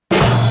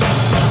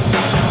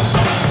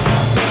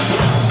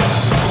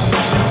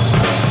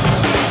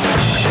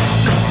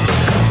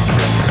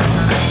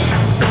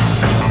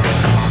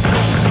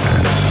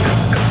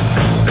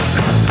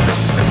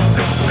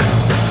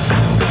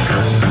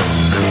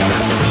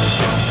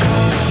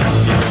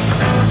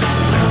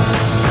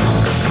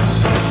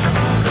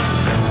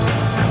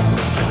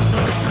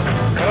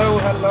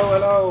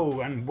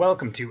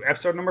welcome to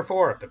episode number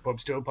 4 of the Pub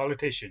Stool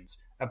Politicians,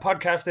 a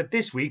podcast that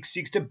this week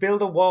seeks to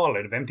build a wall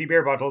out of empty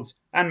beer bottles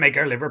and make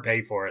our liver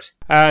pay for it.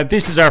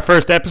 This is our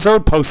first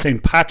episode post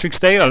St. Patrick's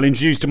Day. I'll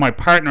introduce you to my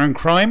partner in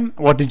crime.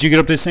 What did you get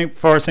up to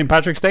for St.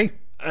 Patrick's Day?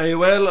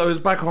 Well, I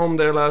was back home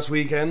there last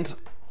weekend,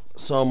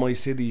 saw my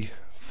city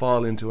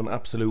fall into an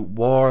absolute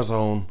war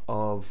zone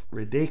of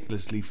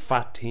ridiculously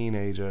fat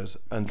teenagers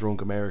and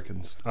drunk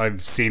Americans.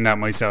 I've seen that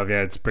myself,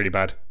 yeah, it's pretty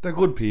bad. They're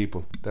good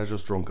people, they're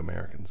just drunk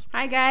Americans.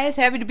 Hi guys,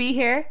 happy to be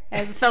here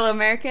as a fellow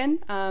American.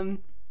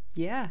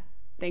 Yeah,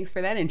 thanks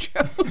for that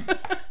intro.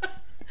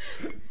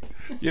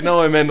 You know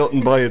I meant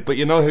nothing by it, but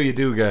you know who you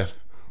do get.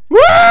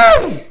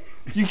 Woo!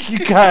 You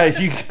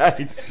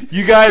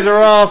guys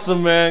are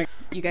awesome, man.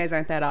 You guys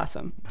aren't that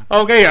awesome.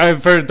 Okay,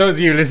 for those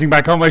of you listening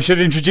back home, I should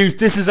introduce,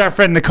 this is our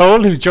friend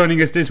Nicole, who's joining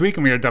us this week,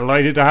 and we are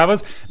delighted to have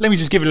us. Let me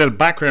just give you a little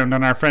background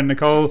on our friend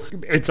Nicole.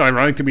 It's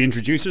ironic that we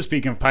introduce her,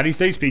 speaking of Paddy's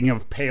Day, speaking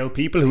of pale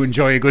people who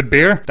enjoy a good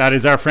beer. That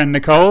is our friend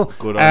Nicole.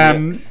 Good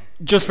on you.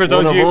 Just for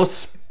those of you...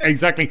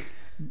 Exactly.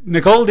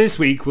 Nicole this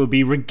week will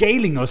be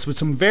regaling us with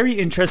some very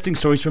interesting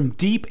stories from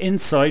deep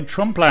inside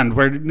Trumpland,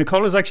 where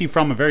Nicole is actually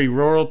from a very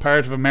rural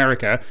part of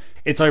America.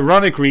 It's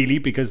ironic, really,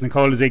 because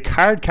Nicole is a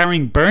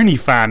card-carrying Bernie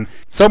fan.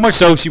 So much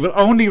so, she will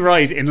only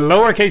write in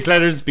lowercase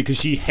letters because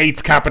she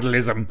hates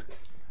capitalism.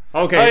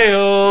 Okay.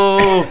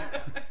 Hey-oh!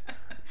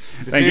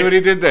 See what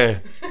he did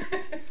there?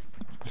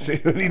 See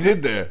what he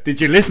did there?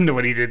 Did you listen to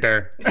what he did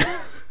there?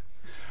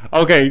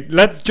 Okay,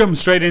 let's jump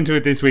straight into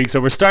it this week. So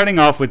we're starting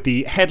off with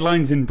the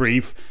headlines in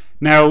brief.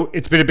 Now,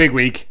 it's been a big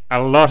week.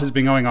 A lot has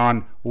been going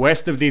on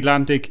west of the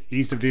Atlantic,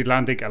 east of the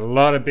Atlantic. A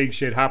lot of big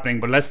shit happening.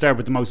 But let's start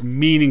with the most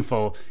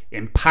meaningful,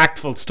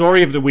 impactful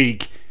story of the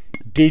week.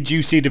 Did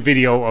you see the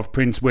video of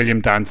Prince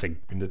William dancing?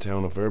 In the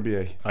town of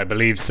Verbier. I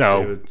believe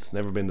so. It's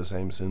never been the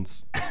same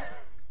since.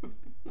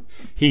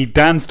 He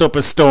danced up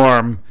a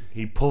storm.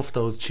 He puffed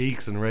those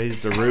cheeks and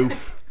raised the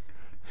roof.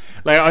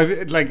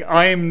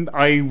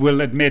 I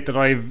will admit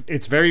that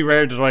it's very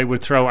rare that I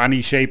would throw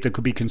any shape that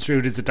could be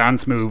construed as a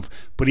dance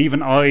move, but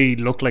even I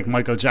look like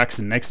Michael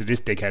Jackson next to this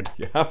dickhead.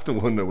 You have to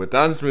wonder, with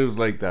dance moves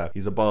like that,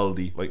 he's a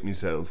baldy like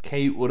myself.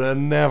 Kate would have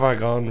never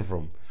gone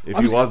from if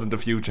he wasn't the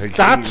future king.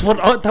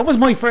 That was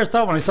my first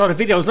thought when I saw the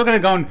video. I was looking at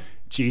it going,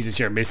 Jesus,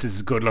 your missus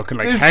is good looking.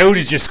 How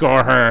did you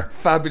score her?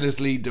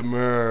 Fabulously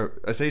demure.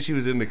 I say she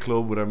was in the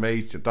club with her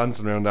mates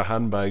dancing around their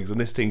handbags, and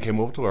this thing came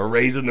up to her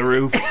raising the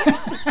roof.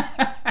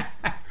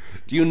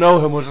 Do you know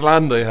how much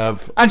land I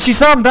have? And she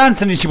saw him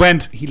dancing and she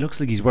went, he looks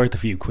like he's worth a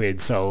few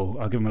quid, so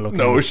I'll give him a look.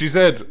 No, she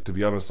said, to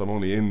be honest, I'm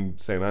only in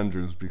St.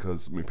 Andrews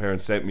because my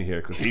parents sent me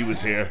here because he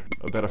was here.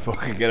 I better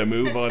fucking get a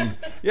move on.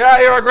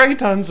 Yeah, you're a great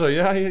dancer.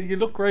 Yeah, you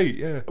look great.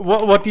 Yeah.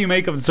 What do you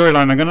make of the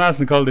storyline? I'm going to ask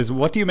Nicole this.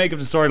 What do you make of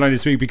the storyline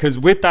this week? Because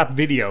with that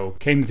video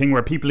came the thing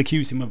where people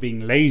accused him of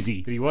being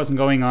lazy, that he wasn't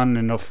going on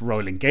enough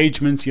royal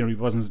engagements, he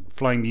wasn't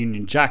flying the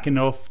Union Jack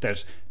enough,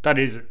 that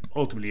is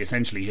ultimately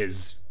essentially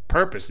his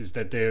purpose, is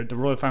that the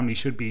royal family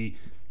should be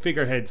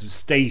figureheads of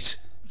state,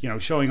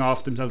 showing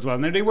off themselves well.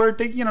 Now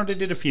they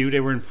did a few. They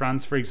were in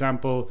France, for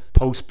example,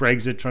 post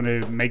Brexit, trying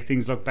to make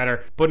things look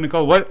better. But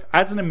Nicole, what,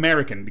 as an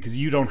American, because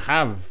you don't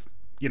have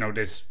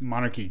this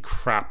monarchy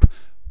crap,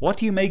 what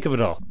do you make of it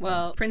all?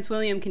 Well, Prince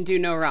William can do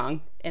no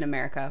wrong in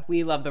America.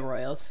 We love the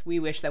royals. We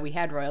wish that we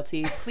had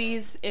royalty.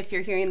 Please, if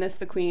you're hearing this,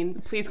 the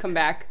Queen, please come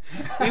back.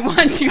 We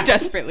want you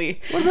desperately.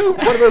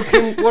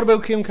 What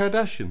about Kim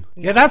Kardashian?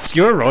 Yeah, that's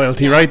your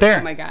royalty right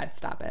there. Oh my God,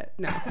 stop it.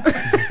 No.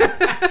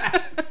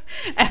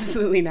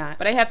 Absolutely not.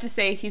 But I have to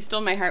say, he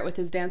stole my heart with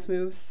his dance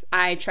moves.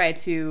 I tried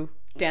to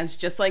dance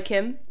just like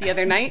him the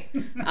other night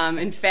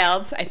and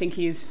failed. I think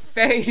he's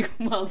very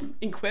well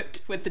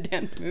equipped with the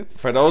dance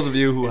moves. For those of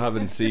you who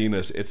haven't seen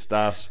it, it's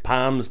that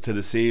palms to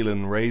the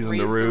ceiling, raising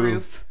the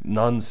roof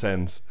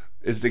nonsense.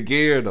 It's the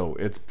gear though.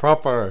 It's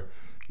proper.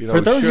 For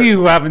those of you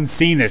who haven't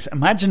seen it,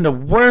 imagine the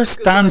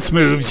worst dance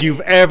moves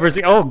you've ever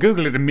seen. Oh,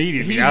 Google it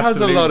immediately. He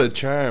has a lot of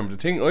charm. The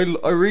thing,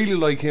 I really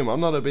like him. I'm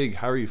not a big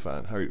Harry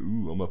fan.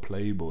 I'm a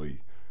playboy.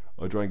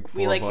 I drank 4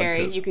 We like vodkas.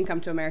 Harry. You can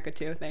come to America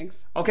too,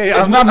 thanks. Okay,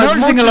 I'm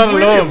noticing a lot of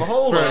love.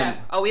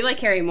 Oh, we like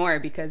Harry more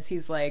because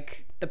he's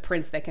like the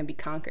prince that can be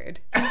conquered.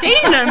 He's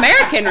dating an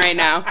American right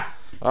now.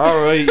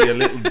 Alright, you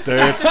little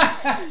dirt.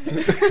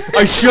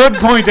 I should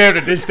point out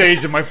at this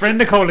stage that my friend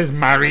Nicole is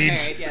married.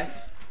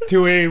 Yes.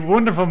 To a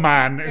wonderful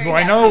man who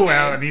I know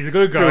well, and he's a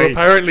good guy. Who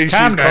apparently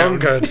she's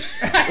conquered.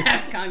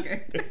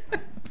 Conquered.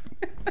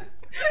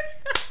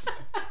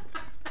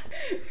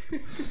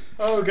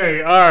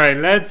 Okay, alright,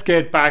 let's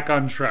get back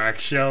on track,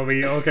 shall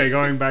we? Okay,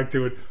 going back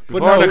to it.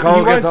 Before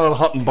Nicole gets all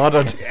hot and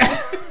bothered.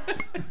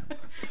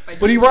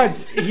 But he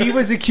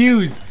was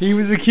accused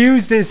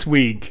this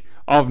week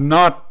of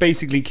not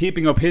basically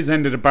keeping up his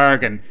end of the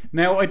bargain.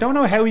 Now, I don't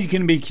know how you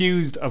can be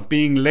accused of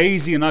being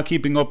lazy and not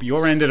keeping up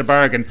your end of the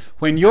bargain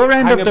when your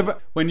end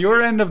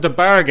of the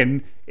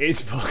bargain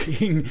is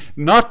fucking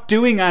not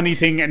doing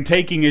anything and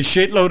taking a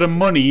shitload of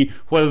money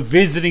while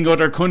visiting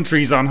other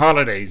countries on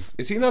holidays.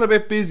 Is he not a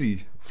bit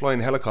busy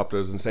flying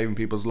helicopters and saving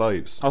people's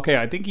lives. Okay,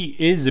 I think he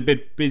is a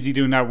bit busy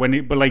doing that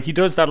but like he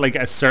does that like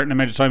a certain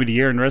amount of time of the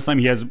year, and the rest of the time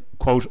he has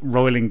quote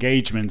royal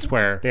engagements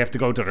where they have to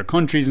go to other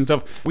countries and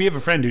stuff. We have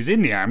a friend who's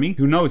in the army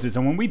who knows this,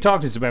 and when we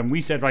talked to this about him,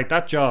 we said, right,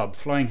 that job,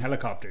 flying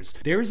helicopters,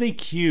 there is a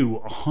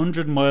queue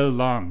 100-mile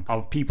long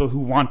of people who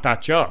want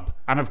that job.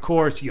 And of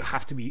course, you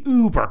have to be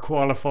uber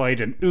qualified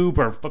and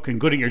uber fucking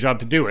good at your job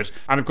to do it.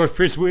 And of course,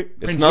 Prince William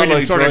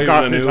like sort of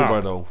got to the top.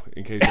 Uber, though,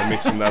 in case I'm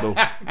mixing that up.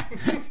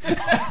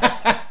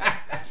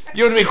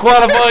 You would be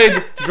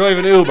qualified to drive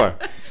an Uber.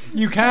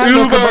 You can't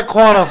Uber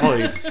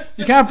qualified.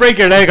 You can't break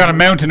your leg on a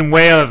mountain in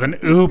Wales and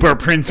Uber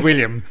Prince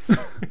William.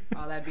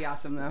 Oh, that'd be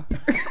awesome, though.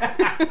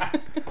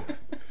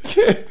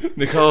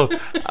 Nicole,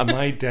 am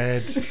I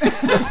dead?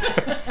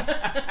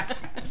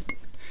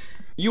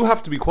 You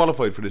have to be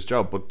qualified for this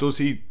job, but does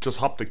he just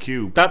hop the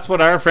queue? That's what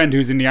our friend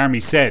who's in the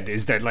army said,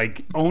 is that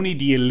like only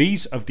the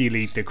elite of the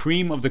elite, the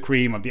cream of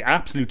the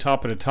absolute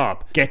top of the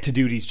top, get to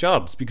do these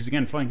jobs. Because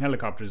again, flying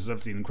helicopters is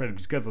obviously an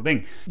incredibly skillful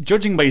thing.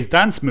 Judging by his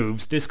dance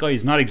moves, this guy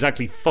is not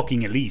exactly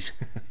fucking elite.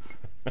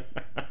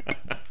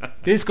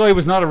 This guy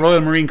was not a Royal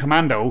Marine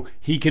Commando.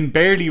 He can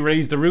barely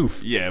raise the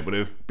roof. Yeah, but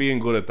if being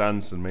good at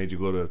dancing made you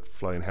good at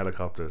flying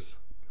helicopters,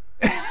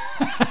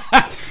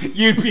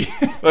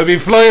 I'd be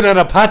flying an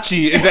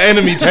Apache into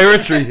enemy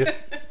territory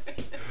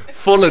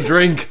full of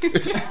drink.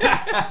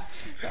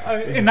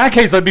 In that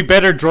case, I'd be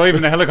better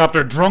driving a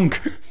helicopter drunk.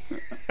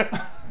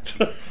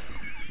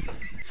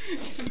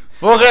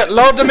 Fuck it,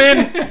 load them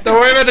in.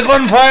 Don't worry about the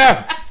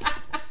gunfire.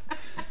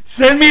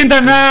 Send me into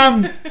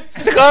Nam.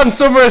 Stick on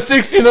Summer of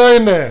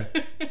 69 there.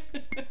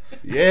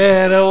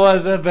 Yeah, that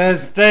was the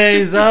best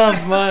days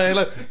of my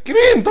life. Get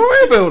in, don't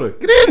worry about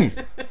it. Get in.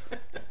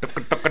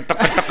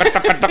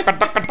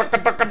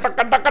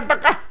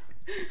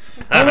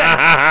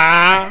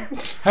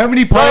 How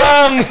many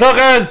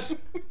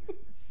suckers?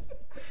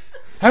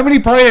 How many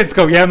pilots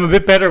go, yeah, I'm a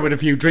bit better with a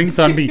few drinks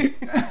on me.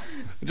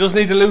 Just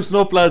need to loosen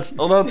up, lads.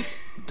 Hold on.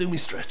 Do me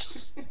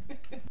stretches.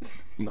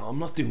 No, I'm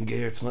not doing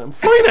gear tonight. I'm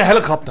flying a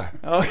helicopter.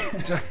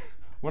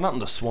 We're not in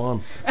the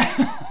Swan.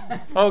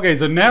 Okay,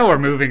 so now we're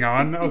moving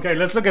on. Okay,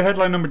 let's look at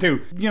headline number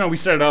 2. You know, we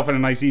started off on a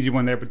nice easy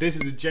one there, but this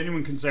is a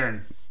genuine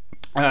concern.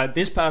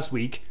 This past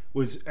week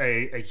was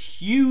a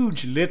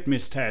huge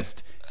litmus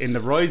test in the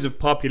rise of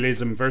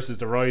populism versus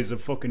the rise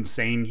of fucking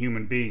sane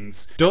human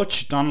beings.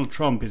 Dutch Donald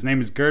Trump, his name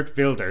is Geert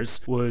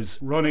Wilders, was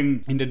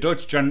running in the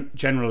Dutch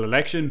general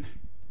election.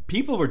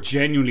 People were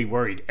genuinely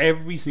worried.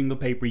 Every single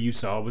paper you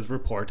saw was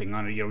reporting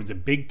on it. You know, it was a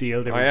big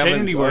deal. They were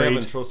genuinely worried. I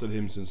haven't trusted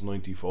him since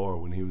 '94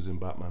 when he was in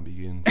Batman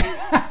Begins.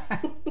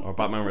 Or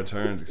Batman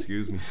Returns,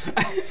 excuse me.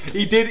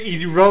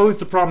 He rose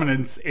to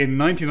prominence in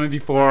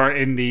 1994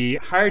 in the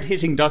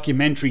hard-hitting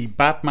documentary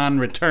Batman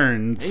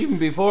Returns. Even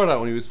before that,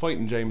 when he was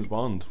fighting James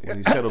Bond, when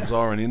he set up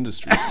Zoran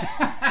Industries.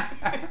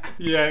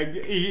 Yeah,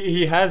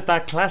 he has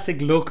that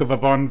classic look of a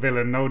Bond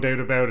villain, no doubt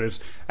about it.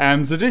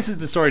 So this is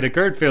the story that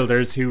Geert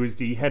Wilders, who is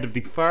the head of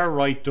the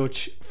far-right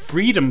Dutch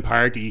Freedom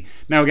Party.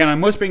 Now again, I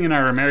must bring in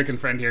our American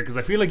friend here, because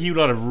I feel like you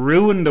lot have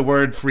ruined the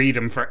word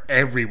freedom for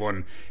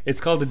everyone. It's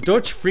called the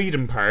Dutch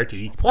Freedom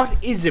Party. What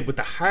is it with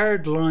the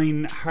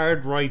hard-line,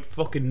 hard-right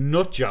fucking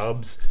nut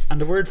jobs and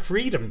the word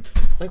freedom?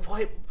 Like,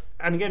 why?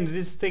 And again,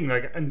 this thing,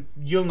 like, and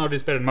you'll know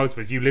this better than most of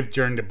us, you lived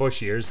during the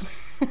Bush years.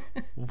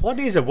 What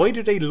is it? Why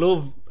do they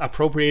love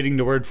appropriating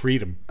the word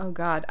freedom? Oh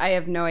God, I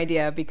have no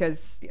idea,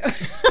 because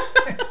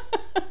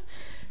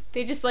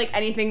they just like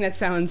anything that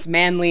sounds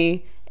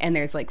manly, and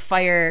there's like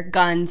fire,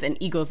 guns, and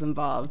eagles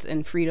involved,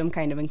 and freedom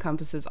kind of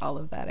encompasses all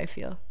of that, I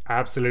feel.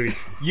 Absolutely.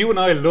 You and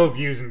I love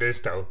using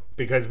this though,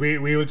 because we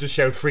will just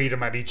shout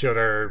freedom at each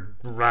other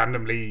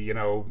randomly, you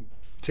know,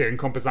 to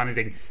encompass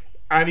anything.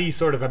 Any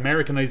sort of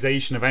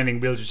Americanization of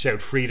anything, we'll just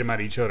shout freedom at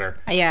each other.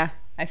 Yeah,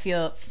 I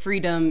feel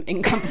freedom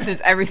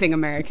encompasses everything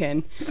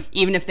American,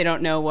 even if they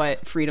don't know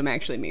what freedom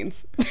actually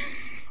means.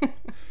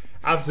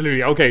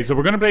 Absolutely. Okay, so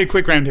we're going to play a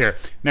quick round here.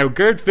 Now,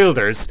 Geert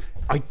Wilders,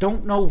 I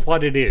don't know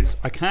what it is.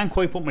 I can't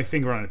quite put my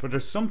finger on it, but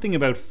there's something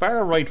about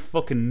far-right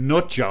fucking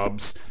nut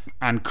jobs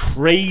and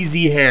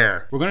crazy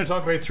hair. We're going to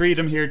talk about 3 of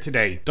them here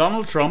today.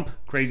 Donald Trump,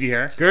 crazy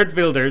hair. Geert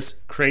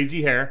Wilders,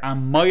 crazy hair.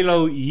 And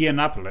Milo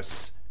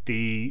Yiannopoulos,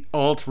 the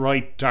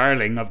alt-right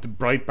darling of the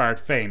Breitbart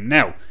fame.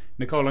 Now,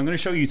 Nicole, I'm going to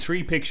show you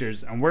 3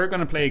 pictures, and we're going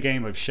to play a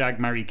game of Shag,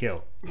 Marry,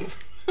 Kill.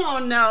 Oh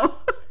no.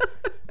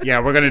 Yeah,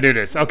 we're going to do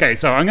this. Okay,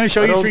 so I'm going to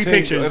show you 3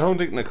 pictures. I don't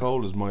think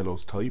Nicole is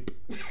Milo's type.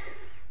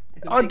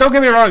 Oh, don't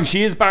get me wrong,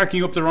 she is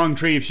barking up the wrong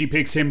tree if she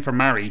picks him for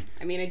Marry.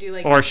 I mean, I do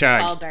like or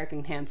Shag. Tall, dark,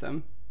 and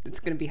handsome. It's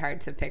going to be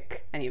hard to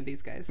pick any of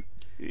these guys.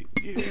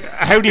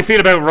 How do you feel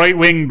about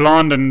right-wing,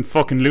 blonde, and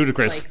fucking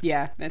ludicrous? Like,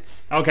 yeah,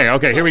 that's... Okay,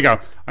 here we go.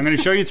 I'm going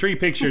to show you 3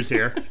 pictures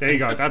here. There you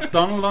go. That's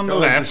Donald on the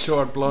left.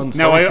 Short, blonde.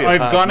 Now,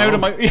 I've gone out of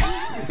my...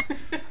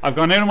 I've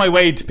gone out of my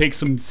way to pick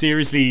some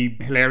seriously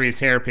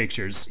hilarious hair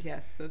pictures.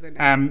 Yes, those are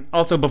nice.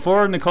 Also,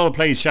 before Nicole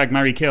plays Shag,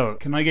 Marry, Kill,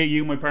 can I get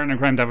you, my partner in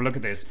crime, to have a look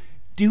at this?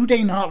 Do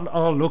they not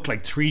all look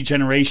like 3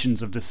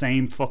 generations of the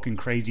same fucking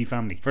crazy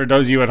family? For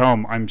those of you at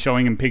home, I'm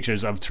showing him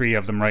pictures of 3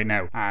 of them right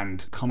now.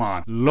 And come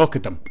on, look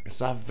at them. It's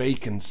that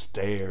vacant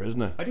stare,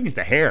 isn't it? I think it's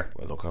the hair.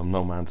 Well, look, I'm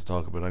no man to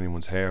talk about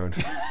anyone's hair. And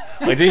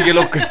I think you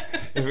look,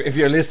 if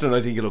you're listening,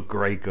 I think you look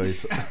great,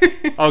 guys.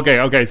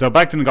 Okay, so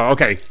back to Nicole.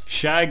 Okay,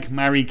 shag,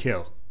 marry,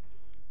 kill.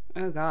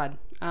 Oh God.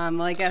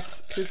 Well, I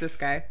guess who's this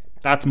guy?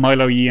 That's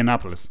Milo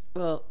Yiannopoulos.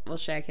 We'll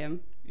shag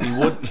him. You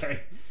would.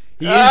 Okay.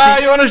 You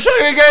want to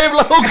shag a gay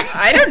bloke?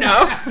 I don't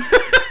know.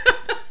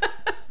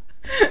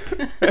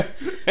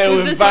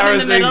 Who's this one in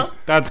the middle?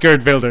 That's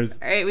Gert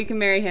Wilders. All right, we can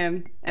marry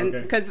him, and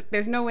Okay. because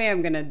there's no way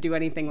I'm gonna do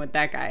anything with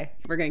that guy.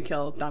 We're gonna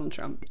kill Donald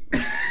Trump.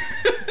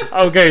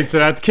 Okay, so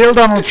that's kill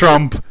Donald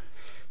Trump,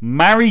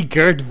 marry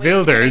Gert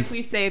Wilders.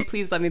 Please say,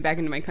 please let me back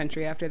into my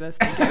country after this.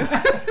 Thank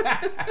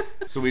you.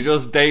 So we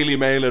just Daily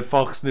Mail at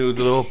Fox News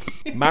it up.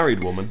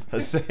 Married woman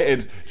has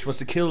said she wants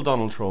to kill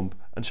Donald Trump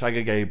and shag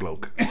a gay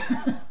bloke.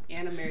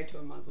 And I'm married to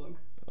a Muslim.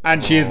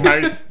 And she is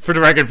married, for the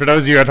record, for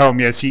those of you at home,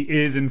 yes, she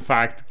is in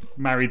fact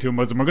married to a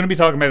Muslim. We're going to be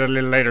talking about that a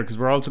little later because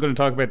we're also going to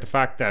talk about the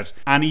fact that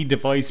any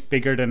device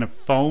bigger than a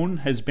phone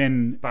has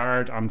been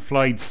barred on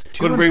flights.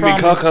 to Couldn't and bring me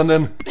from- cock on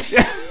them.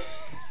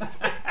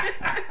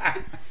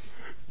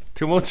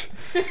 Too much?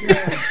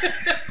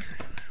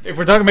 If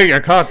we're talking about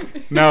your cock,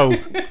 no.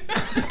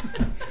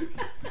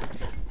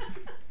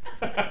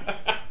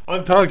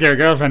 I've talked to your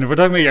girlfriend. If we're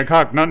talking about your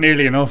cock, not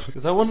nearly enough.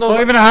 Is that one of those?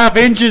 5.5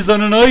 inches on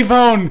an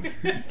iPhone.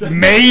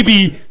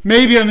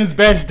 Maybe on his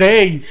best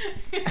day.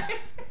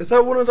 Is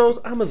that one of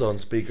those Amazon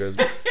speakers?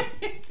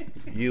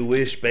 You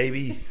wish,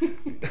 baby.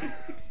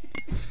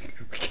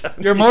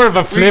 You're more of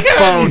a flip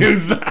phone.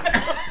 Use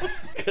that.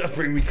 Can't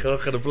bring me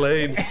cock on a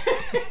plane.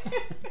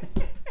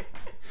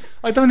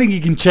 I don't think you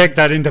can check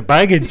that into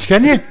baggage,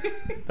 can you?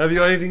 Have you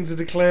got anything to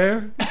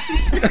declare?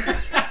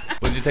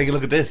 Would you take a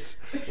look at this?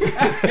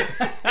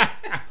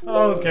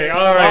 Okay,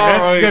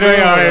 alright, let's get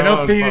away.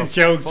 Enough penis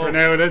jokes for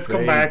now. Let's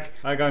come back.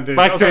 I can't do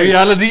Back to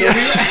reality.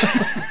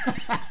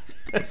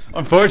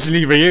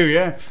 Unfortunately for you,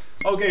 yeah.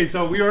 Okay,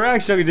 so we were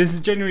actually, this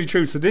is genuinely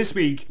true. So this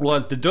week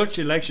was the Dutch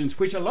elections,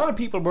 which a lot of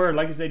people were,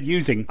 like I said,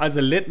 using as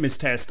a litmus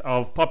test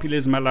of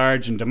populism at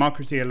large and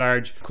democracy at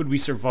large. Could we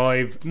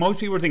survive? Most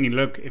people were thinking,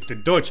 look, if the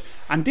Dutch,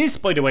 and this,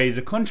 by the way, is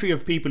a country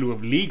of people who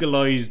have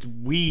legalised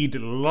weed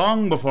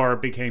long before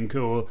it became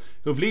cool,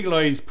 who have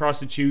legalised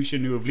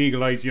prostitution, who have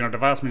legalised, the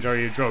vast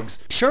majority of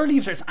drugs. Surely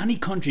if there's any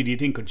country that you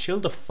think could chill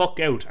the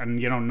fuck out and,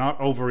 not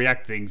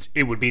overreact things,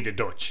 it would be the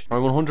Dutch. I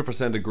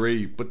 100%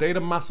 agree, but they had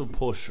a massive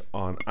push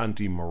on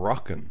anti-Moroccan.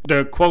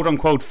 The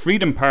quote-unquote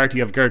Freedom Party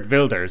of Gert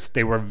Wilders,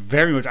 they were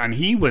very much, and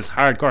he was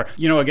hardcore.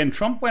 Again,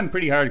 Trump went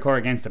pretty hardcore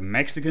against the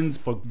Mexicans,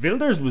 but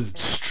Wilders was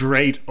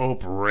straight up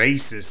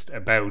racist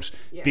about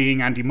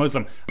being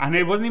anti-Muslim. And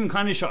it wasn't even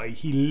kind of shy.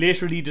 He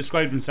literally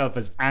described himself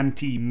as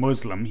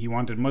anti-Muslim. He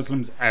wanted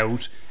Muslims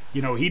out.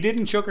 He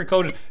didn't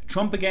sugarcoat it.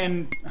 Trump,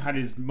 again, had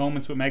his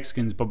moments with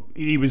Mexicans, but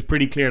he was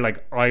pretty clear,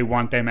 like, I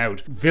want them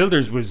out.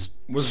 Wilders was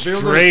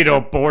straight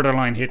up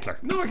borderline Hitler.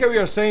 No, I get what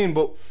you're saying,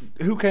 but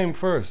who came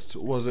first?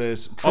 Was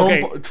it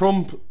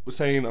Trump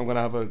saying, I'm going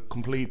to have a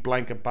complete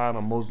blanket ban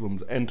on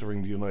Muslims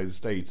entering the United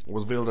States? Or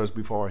was Wilders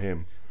before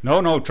him?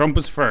 No, Trump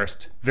was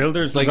first.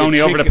 Wilders was like only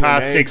a over the chicken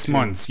past and 6 egg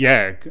months.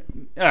 Yeah.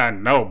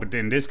 No, but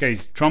in this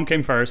case, Trump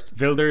came first.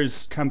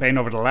 Wilders campaigned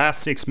over the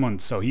last 6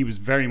 months, so he was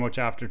very much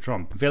after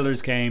Trump.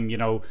 Wilders came,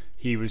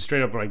 he was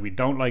straight up like, we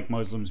don't like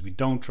Muslims, we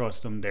don't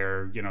trust them,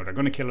 they're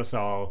going to kill us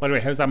all. By the way,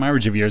 how's that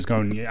marriage of yours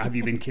going? Have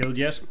you been killed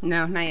yet?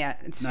 No, not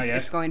yet. Not yet?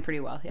 It's going pretty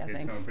well. Yeah, It's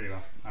thanks. going pretty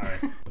well. All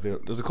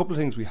right. There's a couple of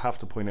things we have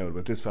to point out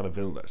about this fella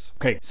Wilders.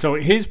 Okay, so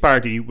his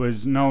party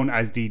was known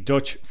as the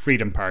Dutch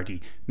Freedom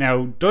Party.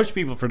 Now, Dutch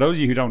people, for those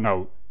of you who don't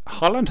know,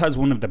 Holland has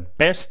one of the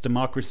best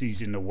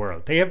democracies in the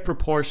world. They have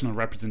proportional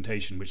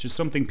representation, which is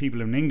something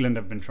people in England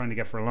have been trying to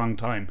get for a long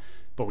time,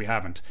 but we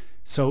haven't.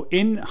 So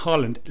in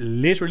Holland,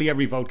 literally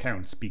every vote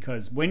counts,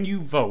 because when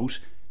you vote,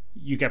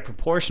 you get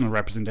proportional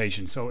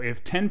representation. So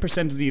if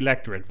 10% of the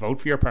electorate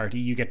vote for your party,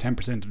 you get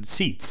 10% of the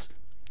seats.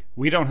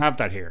 We don't have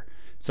that here.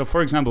 So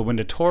for example, when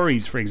the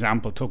Tories, for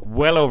example, took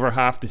well over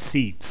half the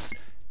seats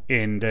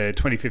in the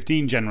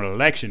 2015 general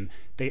election,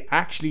 they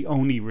actually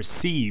only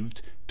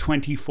received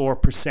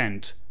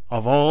 24%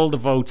 of all the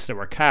votes that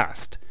were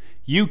cast.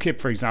 UKIP,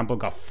 for example,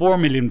 got 4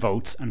 million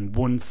votes and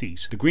 1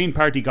 seat. The Green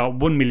Party got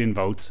 1 million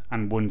votes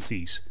and 1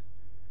 seat.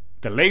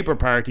 The Labour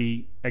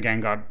Party,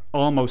 again, got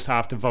almost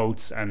half the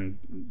votes and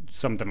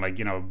something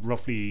like,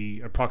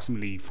 roughly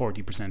approximately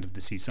 40% of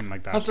the seats, something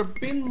like that. Has there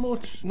been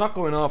much, not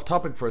going off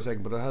topic for a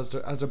second, but has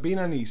there been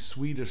any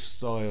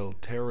Swedish-style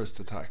terrorist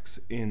attacks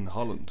in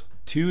Holland?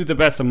 To the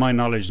best of my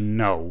knowledge,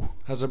 no.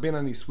 Has there been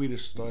any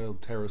Swedish-style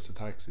terrorist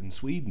attacks in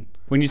Sweden?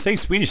 When you say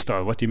Swedish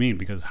style, what do you mean?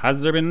 Because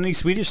has there been any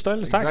Swedish style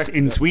attacks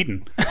in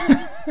Sweden?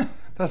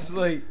 That's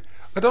like,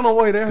 I don't know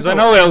why they're. Because I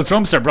know El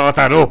Trumpster brought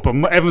that up,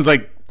 and everyone's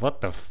like,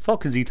 what the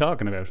fuck is he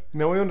talking about?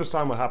 Now, I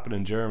understand what happened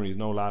in Germany is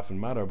no laughing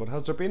matter, but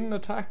has there been an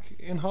attack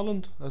in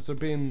Holland? Has there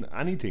been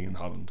anything in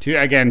Holland? To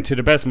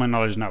the best of my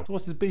knowledge, no. So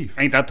what's his beef?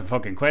 Ain't that the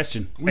fucking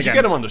question? We should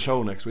get him on the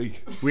show next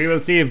week. We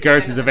will see if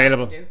Gert is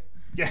available.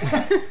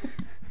 Yeah.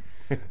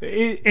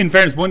 In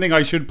fairness, one thing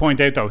I should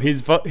point out though,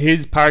 his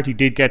party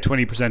did get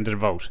 20% of the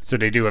vote, so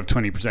they do have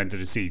 20% of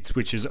the seats,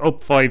 which is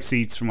up 5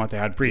 seats from what they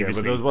had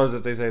previously. Yeah,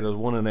 but they say there's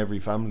one in every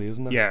family,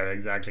 isn't it? Yeah,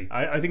 exactly.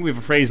 I think we have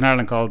a phrase in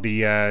Ireland called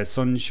the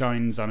sun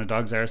shines on a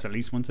dog's arse at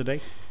least once a day.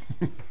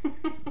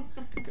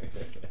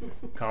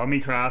 Call me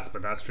crass,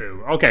 but that's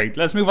true. Okay,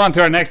 let's move on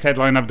to our next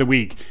headline of the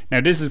week.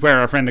 Now, this is where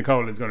our friend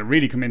Nicole is going to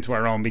really come into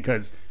our own,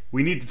 because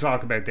we need to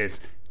talk about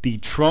this. The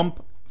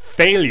Trump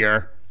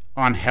failure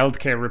on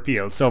healthcare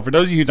repeal. So for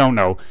those of you who don't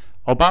know,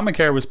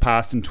 Obamacare was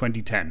passed in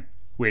 2010,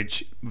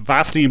 which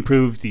vastly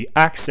improved the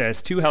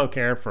access to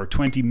healthcare for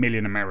 20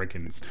 million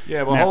Americans.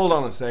 Yeah, but hold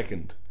on a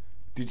second.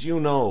 Did you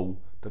know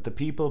that the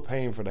people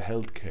paying for the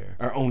healthcare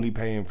are only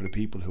paying for the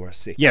people who are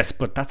sick? Yes,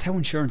 but that's how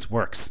insurance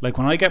works. Like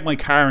when I get my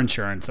car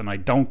insurance and I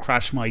don't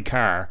crash my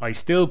car, I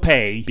still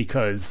pay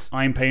because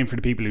I'm paying for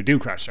the people who do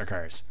crash their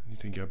cars. You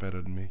think you're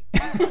better than me?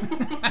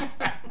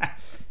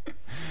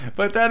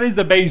 But that is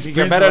the base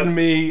principle. You're better than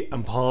me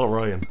and Paul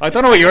Ryan. I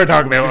don't know what you're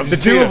talking about. Of the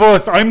two of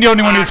us, I'm the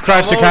only one who's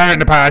crashed a car in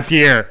the past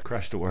year.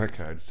 Crashed a work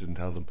car, I just didn't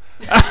tell them.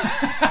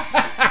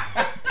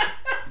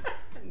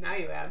 Now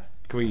you have.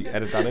 Can we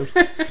edit that out?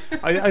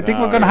 I think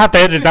we're going to have to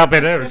edit that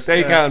bit out.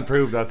 They can't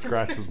prove that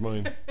scratch was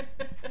mine.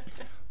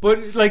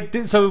 But like,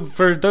 so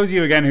for those of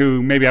you again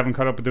who maybe haven't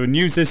caught up with the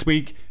news this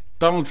week,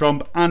 Donald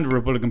Trump and the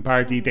Republican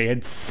Party, they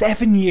had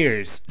 7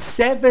 years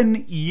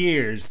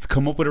to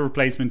come up with a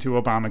replacement to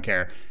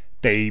Obamacare.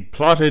 They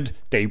plotted,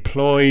 they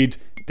ployed,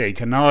 they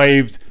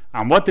connived,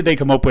 and what did they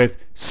come up with?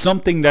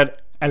 Something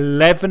that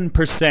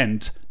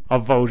 11%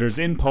 of voters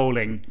in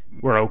polling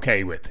were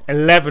okay with.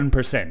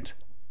 11%.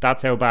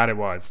 That's how bad it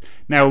was.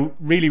 Now,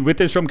 really, with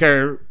this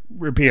Trumpcare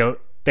repeal,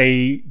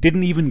 they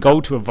didn't even go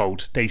to a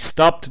vote. They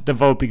stopped the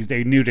vote because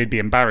they knew they'd be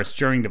embarrassed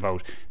during the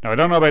vote. Now, I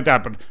don't know about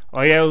that, but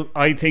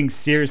I think,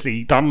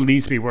 seriously, Donald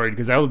needs to be worried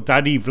because old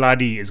Daddy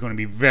Vladdy is going to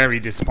be very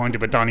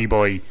disappointed with Donny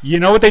Boy.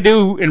 You know what they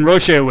do in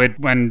Russia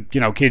when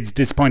kids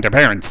disappoint their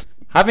parents?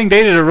 Having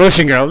dated a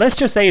Russian girl, let's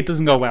just say it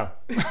doesn't go well.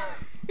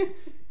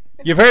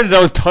 You've heard of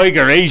those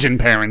tiger Asian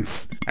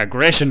parents.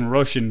 Aggression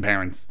Russian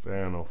parents.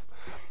 Fair enough.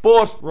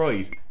 But,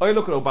 right, I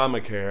look at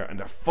Obamacare and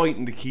they're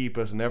fighting to keep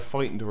it and they're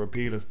fighting to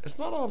repeal it. It's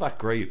not all that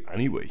great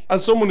anyway.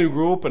 As someone who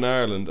grew up in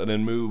Ireland and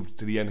then moved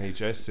to the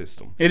NHS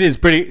system. It is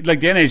pretty, the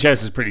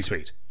NHS is pretty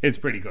sweet. It's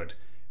pretty good.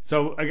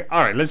 So,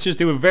 alright, let's just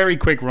do a very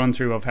quick run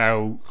through of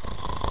how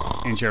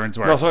insurance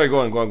works. No, sorry, go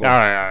on.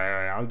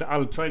 Alright.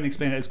 I'll try and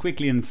explain it as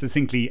quickly and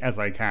succinctly as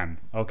I can,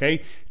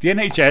 okay? The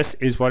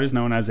NHS is what is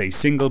known as a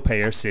single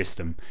payer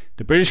system.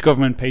 The British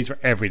government pays for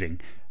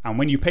everything. And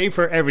when you pay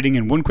for everything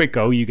in one quick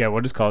go, you get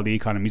what is called the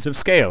economies of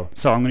scale.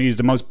 So I'm going to use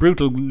the most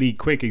brutally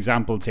quick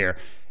examples here.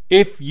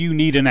 If you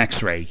need an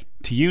x-ray,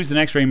 to use an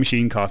x-ray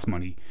machine costs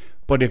money.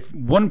 But if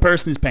one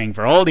person is paying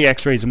for all the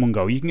x-rays in one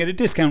go, you can get a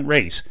discount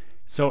rate.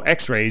 So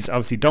x-rays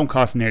obviously don't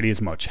cost nearly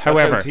as much.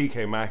 However, that's how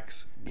TK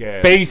Maxx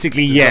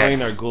basically, yes,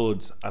 designer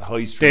goods at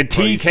high street the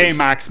prices. TK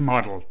Maxx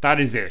model, that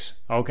is it.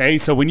 Okay,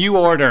 so when you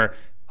order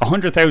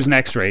 100,000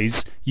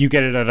 x-rays, you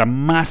get it at a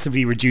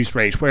massively reduced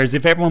rate, whereas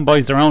if everyone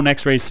buys their own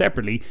x-rays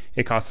separately,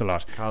 it costs a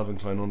lot. Calvin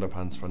Klein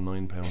underpants for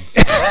 £9.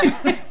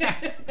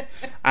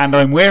 And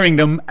I'm wearing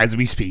them as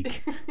we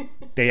speak.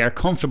 They are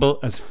comfortable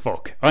as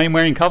fuck. I'm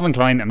wearing Calvin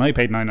Klein and I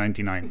paid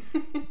 $9.99.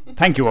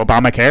 Thank you,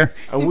 Obamacare.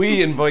 And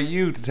we invite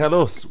you to tell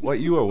us what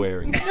you are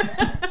wearing.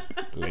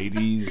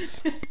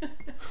 Ladies.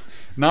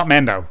 Not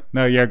men though.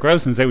 No, you're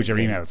grossing us out with your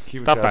emails.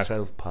 Keep Stop it to that.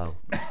 yourself, pal.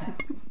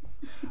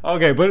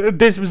 Okay, but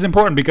this was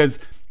important because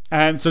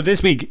so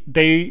this week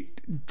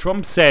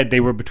Trump said they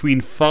were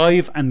between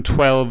 5 and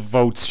 12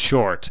 votes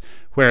short,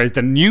 whereas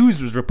the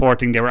news was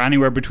reporting they were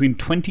anywhere between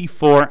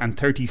 24 and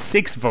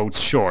 36 votes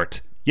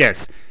short.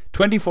 Yes,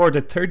 24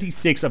 to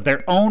 36 of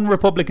their own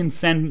Republican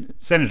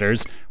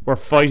senators were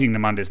fighting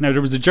them on this. Now,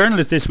 there was a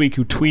journalist this week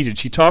who tweeted,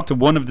 she talked to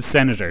one of the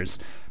senators.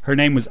 Her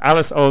name was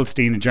Alice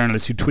Oldstein, a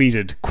journalist who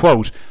tweeted,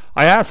 quote,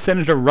 I asked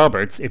Senator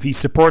Roberts if he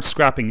supports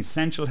scrapping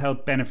essential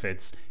health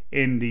benefits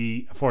in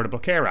the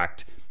Affordable Care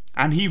Act.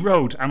 And he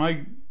wrote,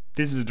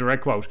 this is a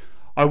direct quote,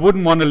 I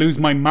wouldn't want to lose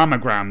my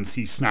mammograms,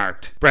 he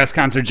snarked. Breast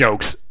cancer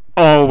jokes.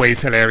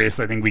 Always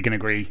hilarious, I think we can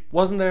agree.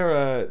 Wasn't there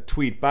a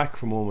tweet back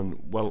from a woman,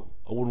 well,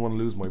 I wouldn't want to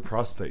lose my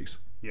prostate.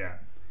 Yeah.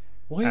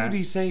 Why would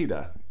he say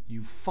that?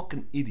 You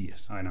fucking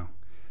idiot. I know.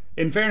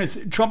 In fairness,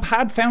 Trump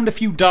had found a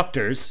few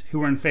doctors who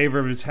were in favour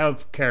of his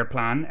health care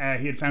plan.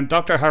 He had found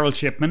Dr. Harold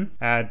Shipman,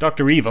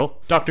 Dr.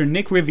 Evil, Dr.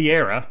 Nick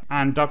Riviera,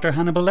 and Dr.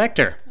 Hannibal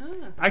Lecter.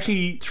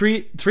 Actually,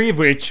 three of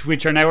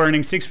which are now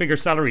earning 6-figure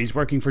salaries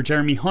working for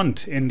Jeremy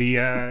Hunt in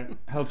the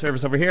health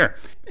service over here.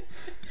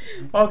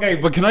 Okay,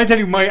 but can I tell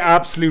you my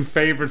absolute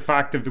favourite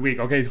fact of the week?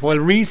 Okay, so while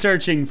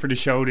researching for the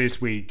show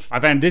this week, I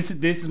found this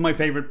is my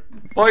favourite.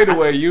 By the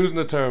way, using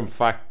the term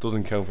fact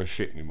doesn't count for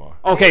shit anymore.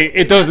 Okay,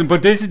 it doesn't,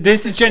 but this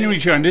is genuinely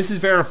true, and this is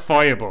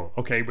verifiable.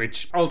 Okay,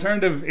 which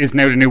alternative is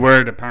now the new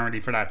word apparently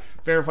for that.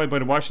 Verified by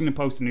the Washington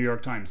Post and New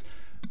York Times.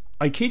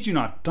 I kid you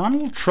not,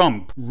 Donald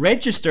Trump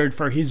registered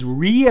for his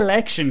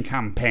re-election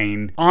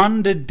campaign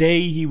on the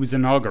day he was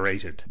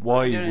inaugurated.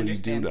 Why don't would he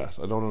understand. do that?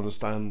 I don't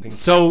understand.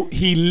 So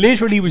he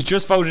literally was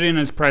just voted in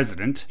as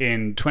president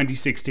in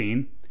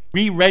 2016,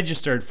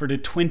 re-registered for the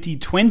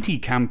 2020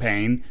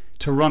 campaign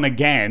to run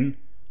again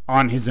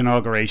on his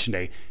inauguration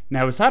day.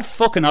 Now, is that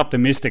fucking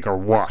optimistic or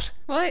what?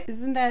 Well,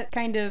 isn't that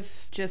kind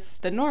of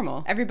just the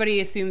normal? Everybody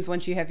assumes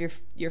once you have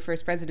your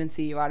first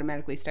presidency, you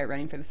automatically start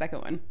running for the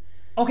second one.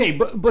 Okay,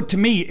 but to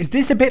me, is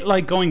this a bit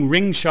like going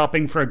ring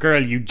shopping for a girl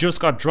you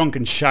just got drunk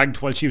and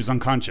shagged while she was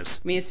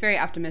unconscious? I mean, it's very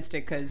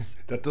optimistic because...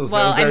 That does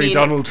sound very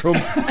Donald Trump.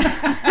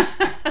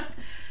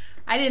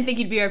 I didn't think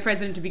he'd be our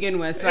president to begin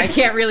with, so I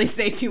can't really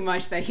say too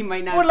much that he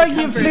might not. Well, like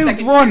become you for a fluked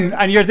second one, term.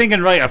 and you're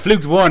thinking, right, I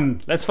fluked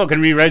one. Let's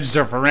fucking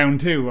re-register for round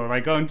two. Or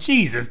like going,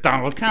 Jesus,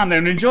 Donald, calm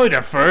down, enjoy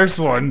the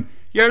first one.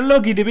 You're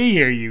lucky to be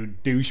here, you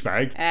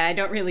douchebag. I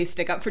don't really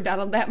stick up for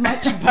Donald that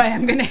much, but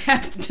I'm going to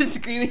have to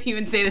disagree with you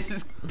and say this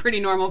is pretty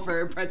normal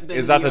for a president.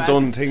 Is of that the the US.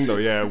 done thing though?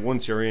 Yeah,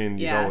 once you're in,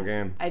 you go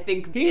again. I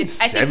think He's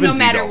I think 70 no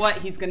matter though. what,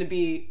 he's going to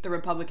be the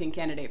Republican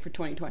candidate for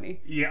 2020.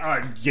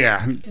 Yeah,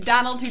 yeah. It's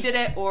Donald who did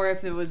it, or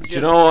if it was just. Do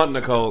you know what,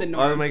 Nicole? the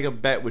norm. I'll make a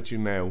bet with you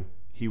now.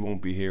 He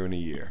won't be here in a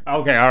year.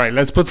 Okay, all right,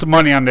 let's put some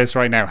money on this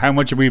right now. How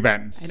much are we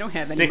betting? I don't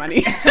have any 6.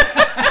 money.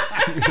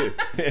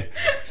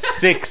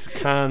 6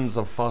 cans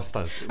of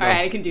Fosters. All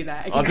right, I can do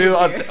that. I can I'll do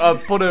it.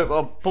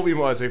 I'll put me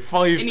more. I'll say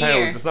 £5. In a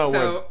year. It's not worth.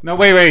 So No,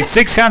 wait.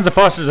 6 cans of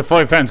Foster's are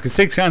 £5 because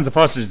 6 cans of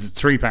Foster's is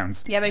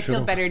 £3. yeah, but I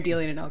feel better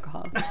dealing in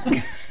alcohol.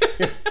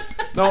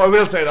 No, I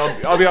will say it.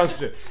 I'll be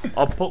honest with you.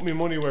 I'll put my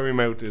money where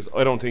my mouth is.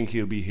 I don't think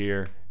he'll be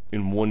here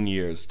in 1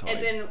 year's time.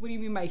 As in, what do you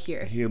mean by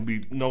here? He'll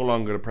be no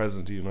longer the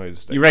president of the United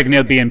States. You reckon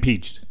he'll be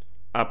impeached?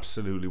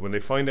 Absolutely. When they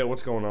find out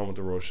what's going on with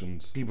the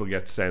Russians, people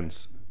get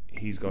sense.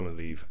 He's going to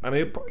leave. And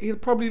he'll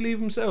probably leave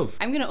himself.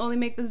 I'm going to only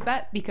make this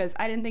bet because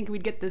I didn't think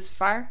we'd get this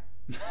far.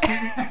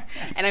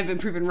 And I've been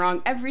proven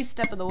wrong every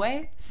step of the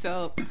way.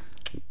 So,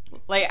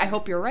 I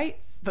hope you're right,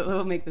 but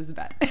we'll make this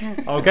bet.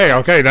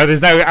 Okay. That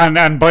is now,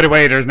 and by the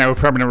way, there's now a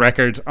permanent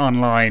record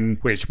online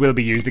which will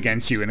be used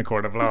against you in a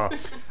court of law.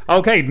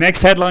 Okay,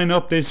 next headline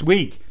up this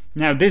week.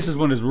 Now, this is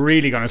one that's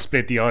really going to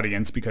split the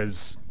audience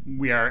because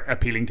we are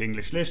appealing to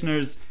English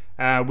listeners.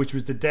 Which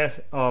was the death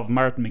of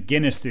Martin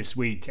McGuinness this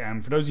week.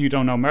 For those of you who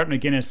don't know, Martin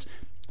McGuinness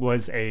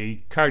was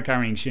a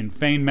card-carrying Sinn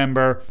Féin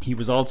member. He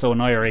was also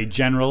an IRA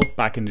general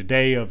back in the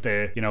day of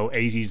the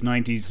 80s,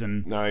 90s,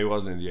 and No, he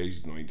wasn't in the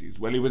 80s, 90s.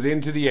 Well, he was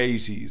into the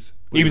 80s.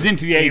 he was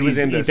into the 80s. He was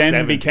in the then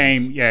 70s.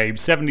 became, he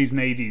was 70s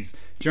and 80s.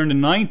 During the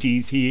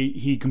 90s,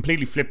 he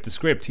completely flipped the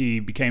script. He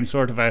became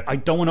sort of a, I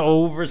don't want to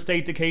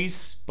overstate the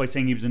case by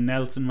saying he was a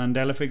Nelson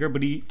Mandela figure,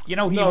 but he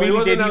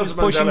really did. He was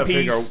pushing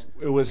peace.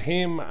 It was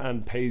him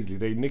and Paisley.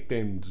 They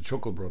nicknamed the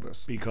Chuckle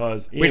Brothers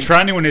because Which, for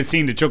anyone who's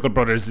seen the Chuckle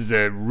Brothers, is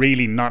a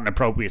really not an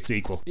appropriate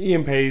sequel.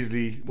 Ian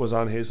Paisley was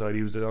on his side.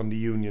 He was on the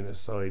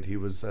unionist side.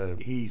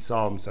 He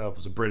saw himself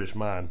as a British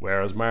man,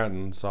 whereas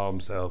Martin saw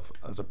himself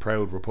as a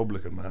proud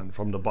Republican man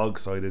from the bog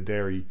side of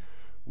Derry,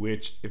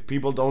 which, if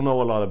people don't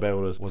know a lot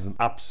about it, was an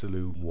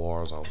absolute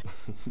war zone.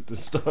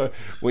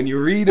 When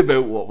you read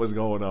about what was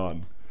going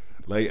on,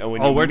 and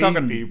when you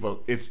meet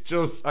people, it's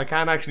just, I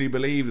can't actually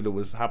believe that it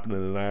was happening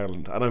in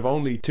Ireland.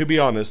 And to be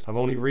honest, I've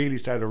only really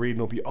started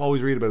reading up. You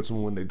always read about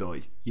someone when they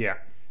die. Yeah.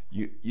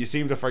 You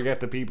seem to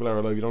forget that people are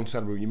alive. You don't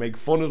celebrate. You make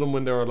fun of them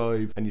when they're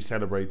alive, and you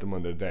celebrate them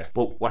on their death.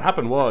 But what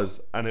happened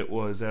was, and it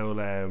was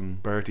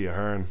Bertie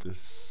Ahern, he's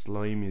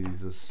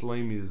as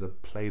slimy as a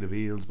plate of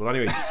eels. But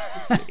anyway,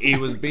 he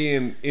was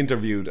being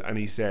interviewed, and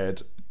he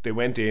said they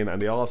went in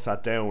and they all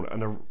sat down,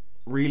 and there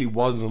really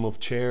wasn't enough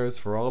chairs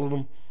for all of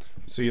them.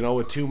 So, a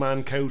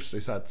 2-man couch,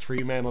 they sat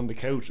 3 men on the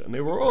couch, and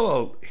they were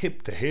all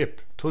hip to hip,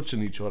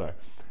 touching each other.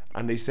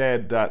 And they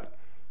said that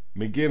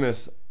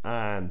McGuinness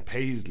and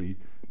Paisley,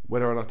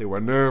 whether or not they were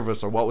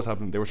nervous or what was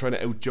happening, they were trying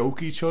to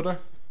out-joke each other.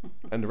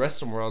 And the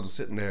rest of them were all just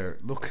sitting there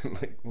looking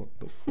like, what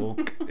the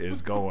fuck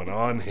is going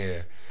on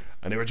here?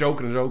 And they were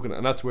joking,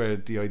 and that's where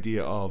the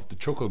idea of the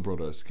Chuckle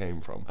Brothers came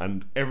from.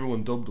 And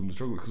everyone dubbed them the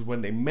Chuckle, because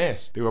when they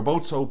met, they were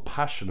both so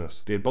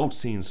passionate. They had both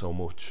seen so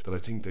much that I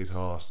think they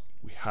thought,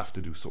 we have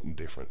to do something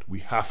different. We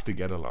have to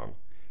get along.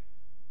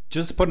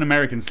 Just to put an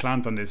American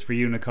slant on this for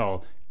you,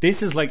 Nicole,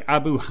 this is like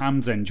Abu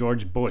Hamza and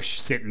George Bush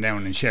sitting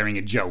down and sharing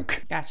a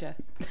joke. Gotcha.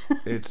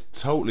 It's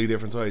totally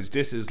different sides.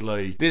 This is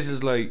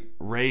like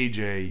Ray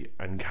J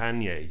and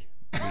Kanye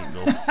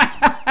meeting up.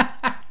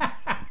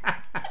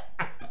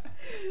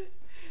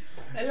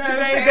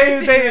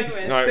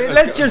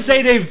 Let's just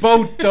say they've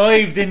both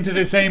dived into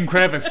the same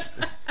crevice.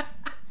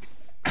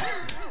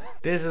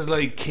 This is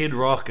like Kid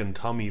Rock and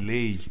Tommy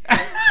Lee.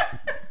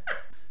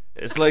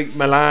 It's like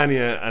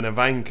Melania and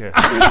Ivanka.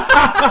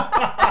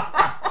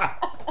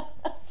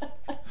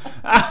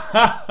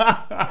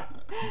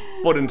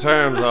 But in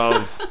terms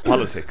of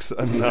politics,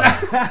 and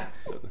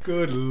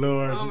Good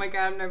lord. Oh my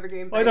god, I'm never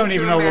getting back I don't to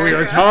even know what we were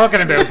America.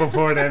 talking about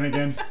before then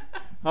again.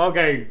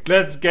 Okay,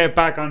 let's get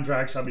back on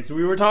track, shall we? So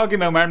we were talking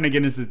about Martin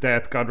McGuinness's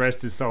death. God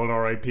rest his soul,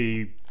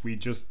 R.I.P. We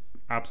just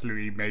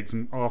absolutely made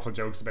some awful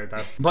jokes about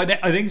that.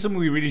 But I think something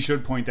we really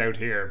should point out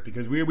here,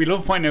 because we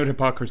love pointing out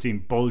hypocrisy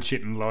and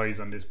bullshit and lies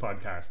on this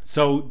podcast.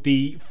 So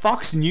the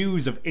Fox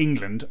News of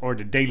England, or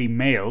the Daily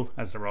Mail,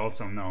 as they're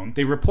also known,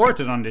 they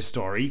reported on this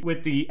story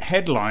with the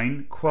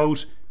headline,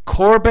 quote,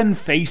 Corbyn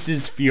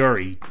faces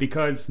fury,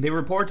 because they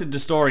reported the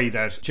story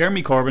that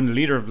Jeremy Corbyn, the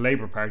leader of the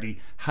Labour Party,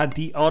 had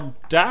the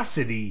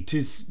audacity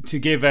to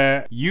give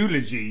a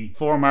eulogy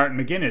for Martin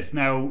McGuinness.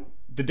 Now,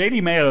 the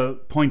Daily Mail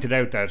pointed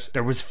out that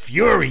there was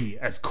fury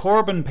as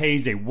Corbyn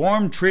pays a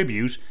warm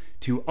tribute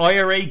to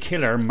IRA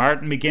killer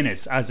Martin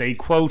McGuinness as a,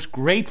 quote,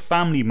 great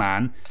family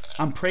man,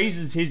 and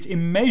praises his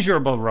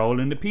immeasurable role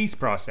in the peace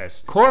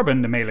process.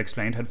 Corbyn, the Mail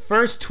explained, had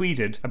first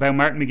tweeted about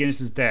Martin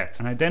McGuinness's death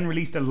and had then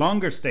released a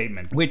longer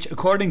statement, which,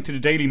 according to the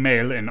Daily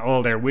Mail in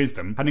all their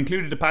wisdom, had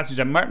included a passage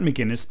that Martin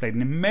McGuinness played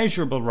an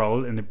immeasurable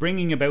role in the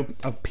bringing about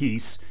of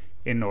peace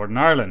in Northern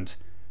Ireland.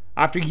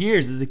 After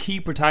years as a key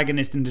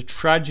protagonist in the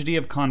tragedy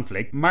of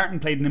conflict, Martin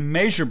played an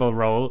immeasurable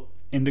role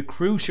in the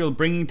crucial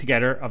bringing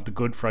together of the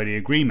Good Friday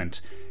Agreement,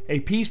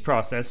 a peace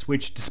process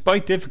which,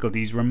 despite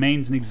difficulties,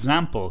 remains an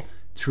example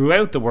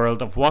throughout the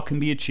world of what can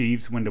be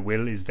achieved when the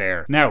will is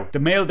there. Now, the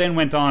Mail then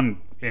went on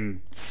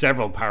in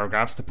several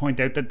paragraphs to point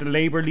out that the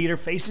Labour leader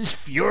faces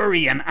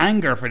fury and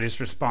anger for this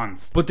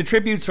response. But the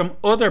tributes from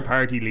other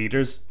party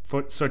leaders,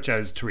 such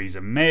as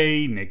Theresa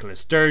May, Nicola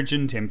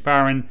Sturgeon, Tim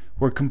Farron,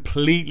 were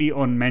completely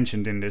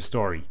unmentioned in this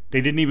story.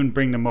 They didn't even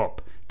bring them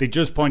up. They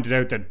just pointed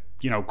out that,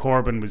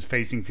 Corbyn was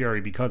facing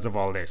fury because of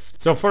all this.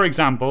 So, for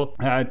example,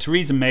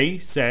 Theresa May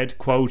said,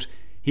 quote,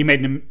 he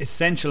made an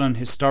essential and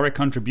historic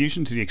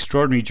contribution to the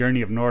extraordinary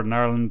journey of Northern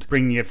Ireland,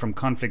 bringing it from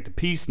conflict to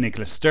peace.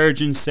 Nicola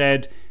Sturgeon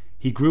said,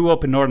 he grew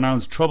up in Northern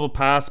Ireland's troubled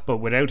past, but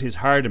without his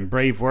hard and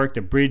brave work,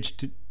 the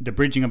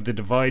bridging of the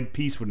divide,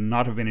 peace would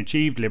not have been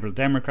achieved. Liberal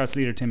Democrats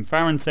leader Tim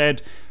Farron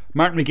said,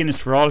 Martin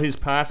McGuinness, for all his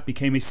past,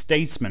 became a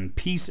statesman.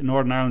 Peace in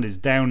Northern Ireland is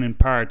down in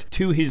part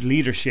to his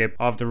leadership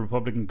of the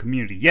Republican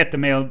community. Yet the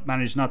Mail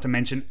managed not to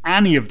mention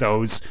any of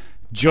those,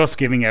 just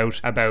giving out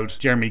about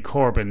Jeremy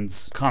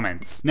Corbyn's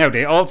comments. Now,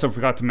 they also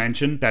forgot to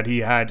mention that he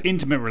had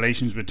intimate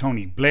relations with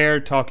Tony Blair,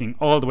 talking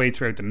all the way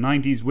throughout the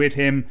 90s with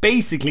him.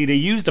 Basically, they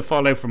used the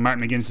fallout from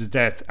Martin McGuinness's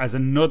death as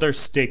another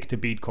stick to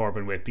beat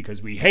Corbyn with,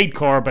 because we hate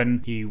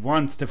Corbyn, he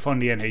wants to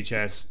fund the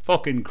NHS,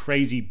 fucking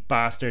crazy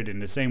bastard, in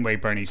the same way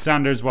Bernie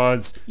Sanders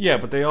was. yeah,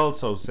 but they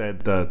also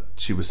said that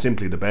she was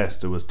simply the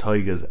best. It was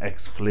Tyga's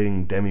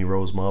ex-fling Demi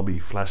Rose Mobby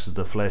flashes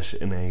the flesh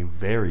in a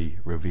very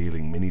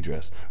revealing mini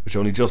dress, which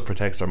only just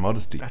protects her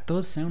modesty. That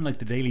does sound like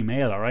the Daily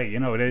Mail, alright.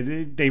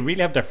 They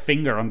really have their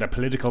finger on the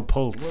political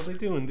pulse. Well,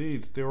 they do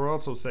indeed. They were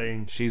also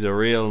saying she's a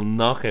real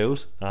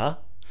knockout, huh?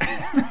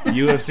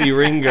 UFC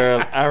ring girl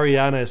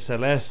Ariana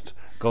Celeste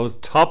goes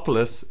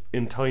topless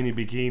in tiny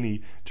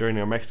bikini during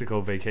her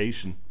Mexico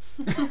vacation.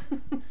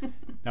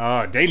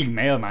 Oh, Daily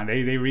Mail, man,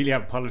 they really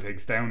have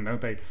politics down,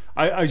 don't they?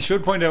 I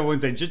should point out one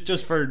thing,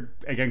 just for,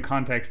 again,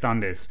 context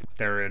on this.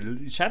 They're,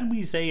 shall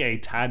we say, a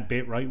tad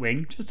bit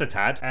right-wing, just a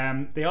tad.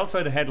 They also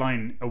had a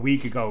headline a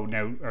week ago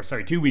now,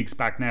 2 weeks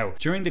back now,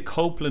 during the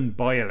Copeland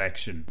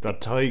by-election.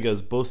 That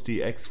Tyga's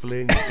busty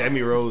ex-fling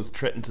Demi Rose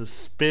threatened to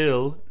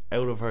spill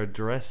out of her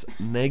dress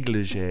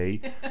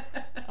negligee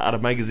at a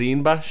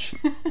magazine bash.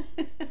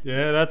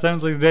 Yeah, that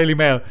sounds like the Daily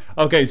Mail.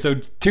 Okay, so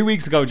 2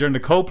 weeks ago during the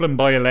Copeland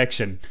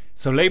by-election,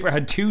 so Labour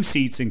had 2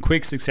 seats in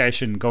quick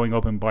succession going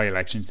up in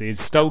by-elections. They had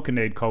Stoke and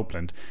they had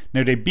Copeland.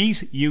 Now, they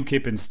beat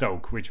UKIP in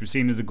Stoke, which was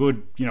seen as a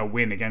good,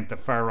 win against the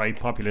far-right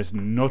populist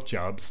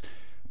nutjobs.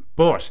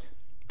 But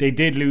they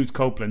did lose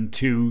Copeland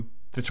to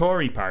the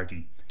Tory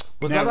party.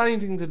 Was that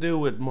anything to do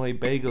with my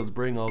bagels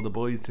bring all the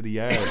boys to the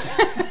yard?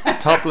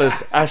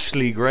 Topless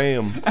Ashley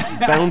Graham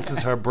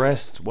bounces her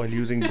breast while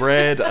using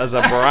bread as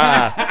a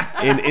bra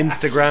in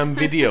Instagram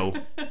video.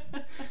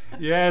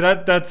 Yeah,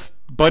 that's,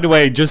 by the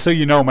way, just so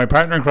you know, my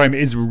partner in crime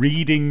is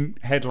reading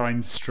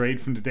headlines straight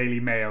from the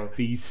Daily Mail.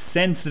 The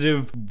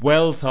sensitive,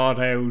 well thought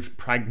out,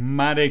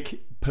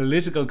 pragmatic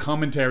political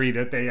commentary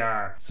that they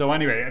are. So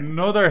anyway,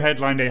 another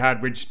headline they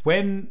had, which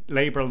when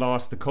Labour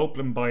lost the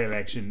Copeland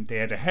by-election, they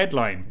had a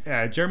headline.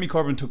 Jeremy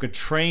Corbyn took a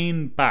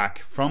train back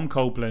from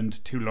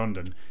Copeland to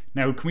London.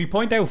 Now, can we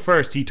point out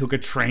first he took a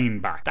train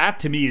back? That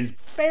to me is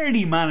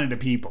fairly man of the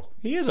people.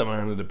 He is a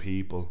man of the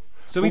people.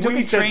 So he took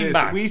a train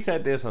back. We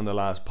said this on the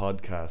last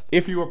podcast.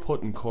 If you were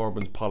putting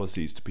Corbyn's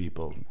policies to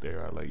people, they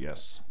are like,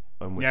 yes,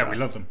 I'm with that. We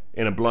love them.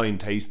 In a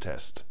blind taste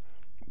test.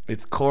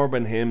 It's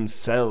Corbyn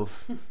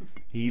himself.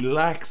 He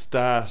lacks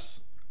that,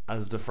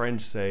 as the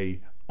French say,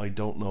 I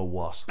don't know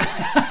what.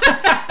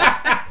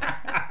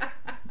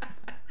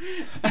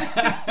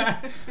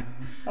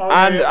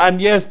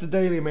 And yes, the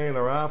Daily Mail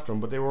are after him,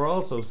 but they were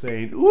also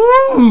saying,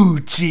 ooh,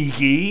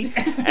 cheeky.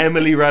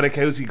 Emily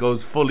Ratajkowski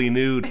goes fully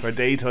nude for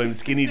daytime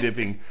skinny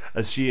dipping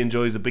as she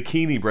enjoys a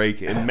bikini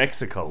break in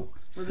Mexico.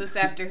 Was this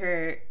after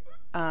her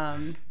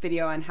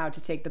video on how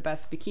to take the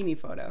best bikini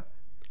photo.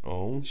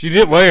 Oh. She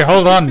did. Wait,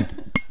 hold on.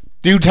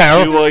 Do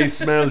tell. Do I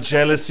smell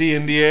jealousy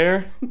in the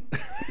air?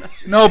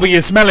 No, but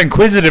you smell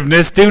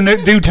inquisitiveness.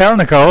 Do tell,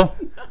 Nicole.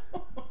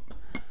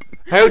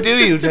 How do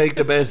you take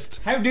the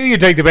best? How do you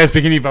take the best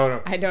bikini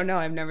photo? I don't know.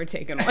 I've never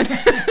taken one.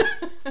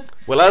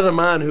 Well, as a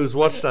man who's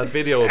watched that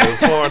video about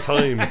 4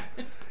 times,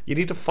 you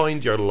need to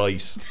find your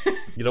light.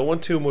 You don't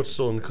want too much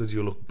sun because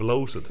you look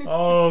bloated.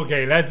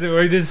 Okay, this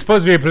is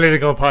supposed to be a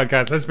political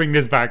podcast. Let's bring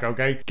this back,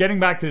 okay? Getting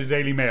back to the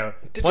Daily Mail.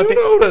 Did you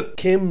know that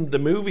Kim, the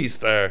movie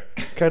star,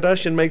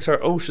 Kardashian makes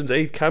her Ocean's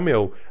 8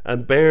 cameo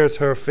and bears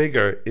her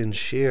figure in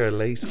sheer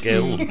lace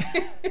gown?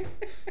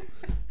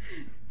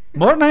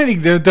 More than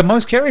anything, the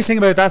most curious thing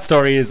about that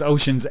story is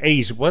Ocean's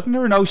 8. Wasn't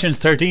there an Ocean's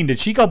 13? Did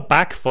she go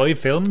back 5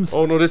 films?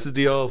 Oh no, this is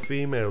the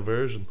all-female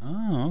version.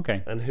 Oh,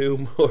 okay. And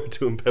who more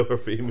to empower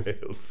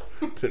females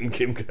than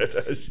Kim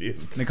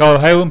Kardashian? Nicole,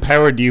 how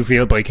empowered do you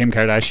feel by Kim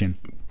Kardashian?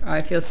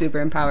 I feel super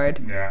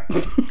empowered. Yeah.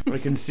 I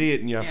can see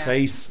it in your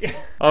face.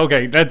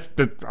 Okay,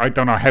 I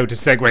don't know how to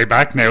segue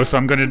back now, so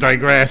I'm going to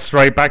digress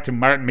right back to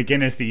Martin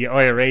McGuinness, the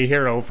IRA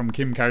hero from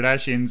Kim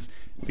Kardashian's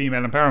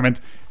female empowerment.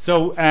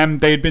 So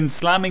they had been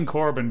slamming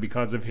Corbyn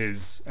because of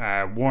his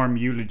warm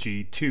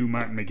eulogy to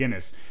Martin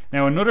McGuinness.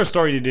 Now, another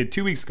story they did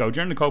 2 weeks ago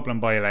during the Copeland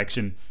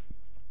by-election,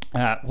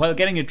 while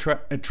getting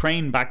a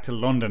train back to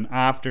London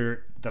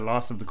after the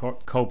loss of the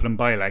Copeland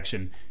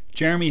by-election,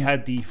 Jeremy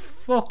had the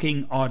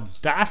fucking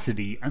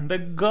audacity and the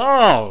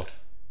gall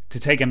to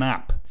take a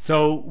nap.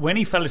 So when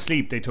he fell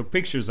asleep, they took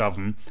pictures of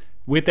him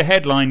with the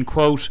headline,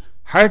 quote,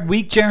 "Hard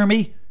week,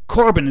 Jeremy?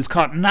 Corbyn is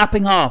caught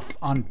napping off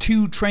on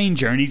 2 train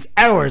journeys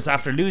hours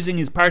after losing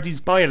his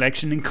party's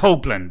by-election in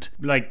Copeland."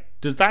 Like,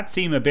 does that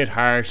seem a bit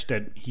harsh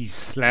that he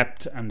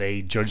slept and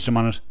they judged him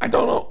on it? I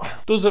don't know.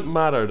 Does it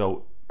matter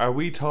though? Are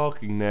we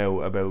talking now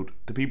about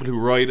the people who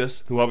write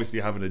it, who obviously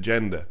have an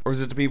agenda? Or is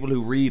it the people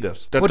who read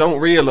it, that don't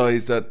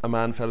realise that a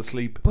man fell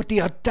asleep? But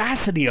the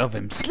audacity of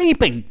him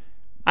sleeping!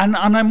 And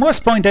I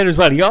must point out as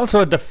well, he also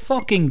had the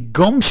fucking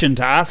gumption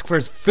to ask for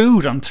his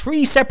food on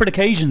 3 separate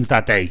occasions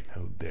that day.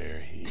 How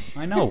dare he?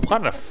 I know,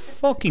 what a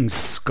fucking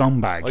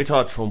scumbag. I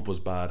thought Trump was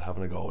bad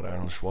having a go with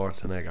Arnold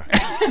Schwarzenegger.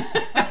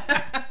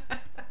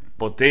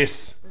 But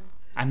this...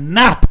 A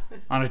nap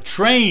on a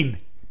train!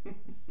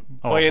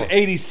 By an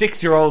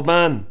 86-year-old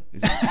man.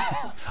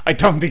 I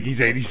don't think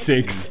he's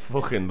 86.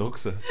 Fucking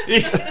looks it.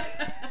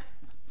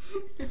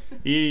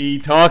 He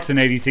talks an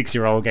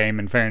 86-year-old game,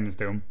 in fairness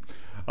to him.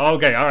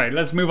 Okay, alright,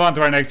 let's move on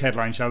to our next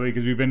headline, shall we?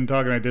 Because we've been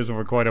talking about this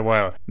over quite a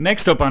while.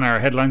 Next up on our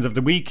headlines of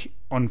the week,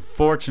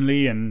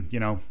 unfortunately, and, you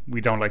know, we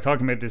don't like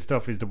talking about this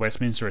stuff, is the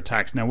Westminster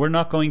attacks. Now, we're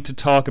not going to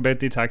talk about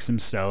the attacks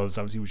themselves,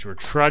 obviously, which were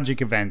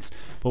tragic events,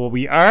 but what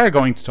we are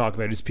going to talk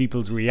about is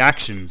people's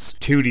reactions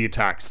to the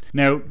attacks.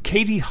 Now,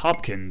 Katie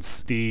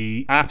Hopkins,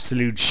 the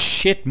absolute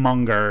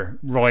shitmonger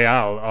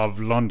royale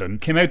of London,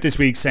 came out this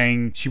week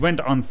saying she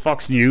went on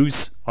Fox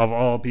News, of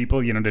all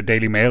people, you know, the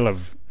Daily Mail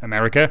of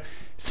America,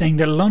 saying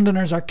that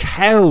Londoners are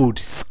cowed,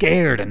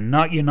 scared and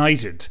not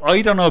united.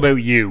 I don't know about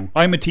you.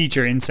 I'm a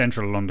teacher in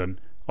central London.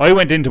 I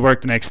went into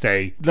work the next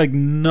day. Like,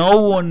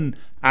 no one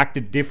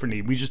acted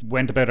differently. We just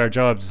went about our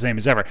jobs the same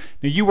as ever.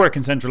 Now, you work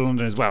in central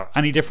London as well.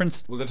 Any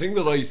difference? Well, the thing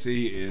that I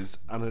see is,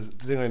 and the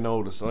thing I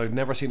noticed, and I've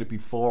never seen it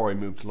before I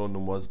moved to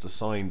London, was the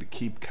sign to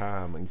keep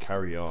calm and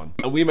carry on.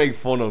 And we make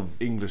fun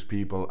of English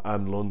people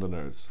and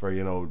Londoners for,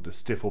 you know, the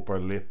stiff upper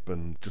lip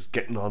and just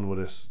getting on with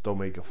it, don't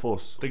make a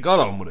fuss. They got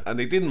on with it and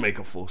they didn't make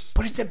a fuss.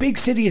 But it's a big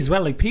city as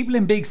well. Like, people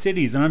in big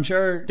cities, and I'm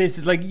sure this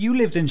is like, you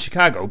lived in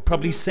Chicago,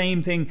 probably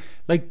same thing.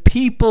 Like,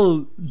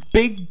 people,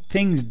 big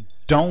things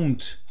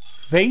don't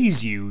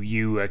phase you.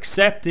 You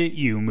accept it,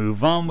 you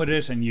move on with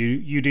it, and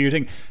you do your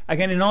thing.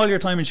 Again, in all your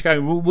time in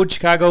Chicago, would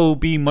Chicago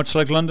be much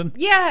like London?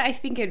 Yeah, I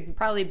think it'd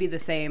probably be the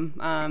same.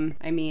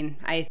 I mean,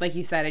 like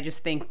you said, I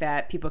just think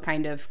that people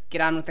kind of get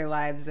on with their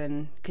lives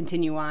and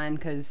continue on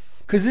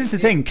because this is the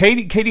thing.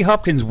 Katie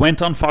Hopkins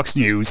went on Fox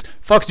News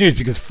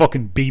because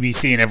fucking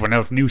BBC and everyone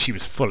else knew she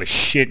was full of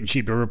shit, and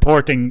she'd be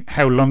reporting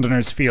how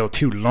Londoners feel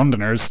to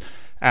Londoners.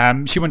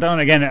 She went on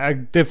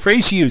again, the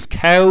phrase she used,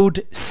 cowed,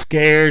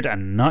 scared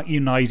and not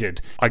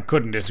united. I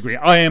couldn't disagree.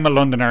 I am a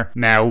Londoner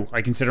now.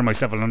 I consider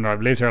myself a Londoner.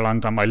 I've lived here a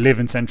long time. I live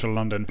in central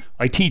London.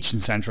 I teach in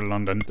central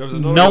London.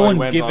 No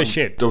one give a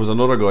shit. There was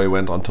another guy who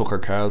went on Tucker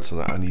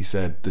Carlson and he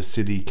said the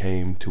city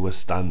came to a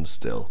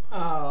standstill.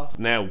 Oh.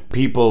 Now,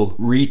 people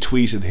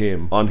retweeted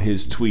him on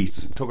his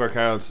tweets. Tucker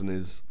Carlson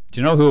is...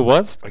 Do you know who it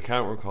was? I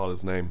can't recall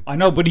his name. I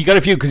know, but he got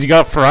a few because he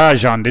got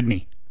Farage on, didn't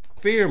he?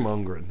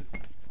 Fear-mongering.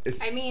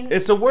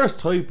 It's the worst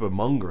type of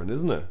mongering,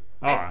 isn't it?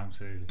 Oh,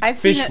 absolutely. I've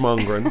seen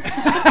Fishmongering.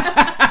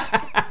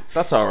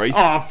 That's alright.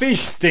 Oh, fish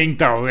stink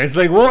though. It's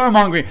like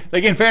warmongering.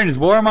 Like, in fairness,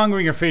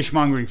 warmongering or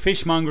fishmongering?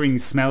 Fishmongering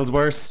smells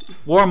worse.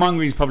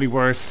 Warmongering is probably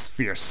worse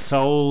for your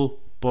soul,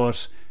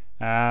 but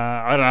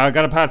I don't know. I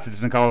gotta pass it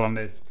to Nicole on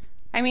this.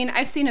 I mean,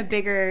 I've seen a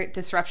bigger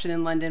disruption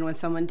in London when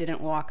someone didn't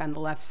walk on the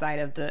left side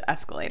of the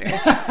escalator.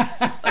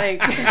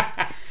 Like,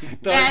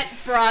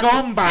 that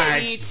brought the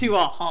city to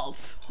a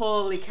halt.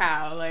 Holy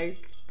cow!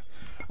 Like,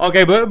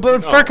 Okay,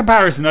 but for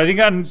comparison, I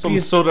think Some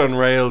Southern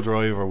Rail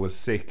driver was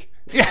sick.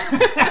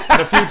 Had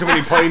a few too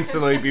many pints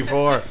the night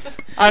before.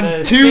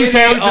 and City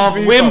 2,000 of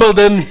people,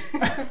 Wimbledon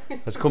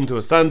has come to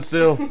a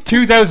standstill.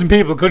 2,000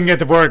 people couldn't get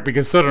to work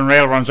because Southern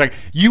Rail were on strike.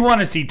 You want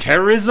to see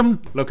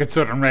terrorism? Look at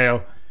Southern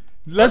Rail.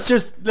 Let's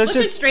Look just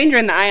a stranger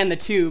in the eye on the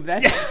tube.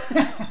 That's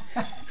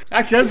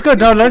actually, that's good.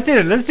 No, let's do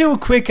it. Let's do a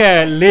quick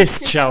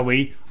list, shall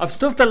we, of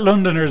stuff that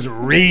Londoners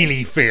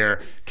really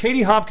fear.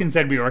 Katie Hopkins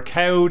said we were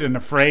cowed and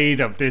afraid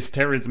of this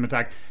terrorism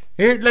attack.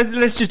 Here,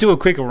 let's just do a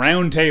quick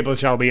round table,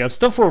 shall we, of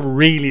stuff we're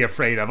really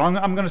afraid of. I'm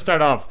going to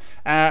start off.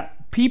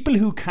 People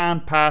who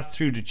can't pass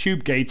through the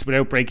tube gates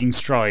without breaking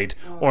stride,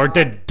 or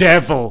the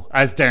devil,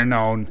 as they're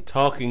known.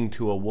 Talking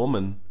to a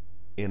woman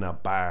in a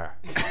bar.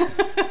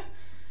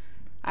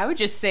 I would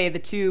just say the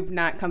tube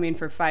not coming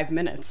for 5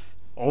 minutes.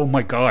 Oh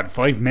my God,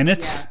 5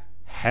 minutes? Yeah.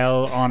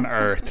 Hell on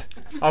earth.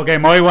 Okay,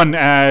 my one,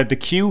 the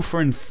queue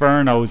for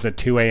Infernos at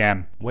 2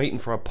 a.m. Waiting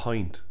for a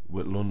pint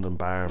with London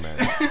barman.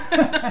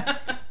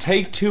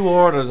 Take 2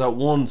 orders at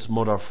once,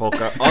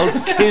 motherfucker.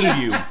 I'll kill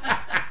you.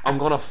 I'm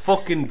gonna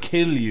fucking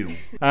kill you.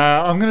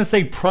 I'm going to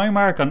say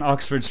Primark on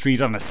Oxford Street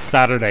on a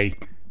Saturday.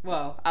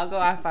 Whoa, I'll go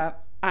off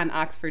on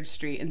Oxford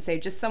Street and say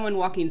just someone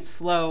walking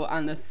slow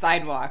on the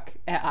sidewalk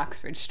at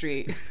Oxford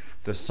Street.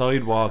 The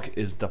sidewalk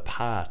is the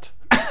path.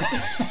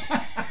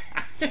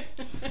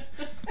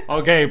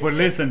 Okay, but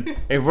listen,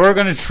 if we're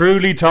going to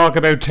truly talk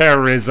about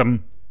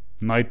terrorism,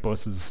 night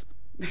buses.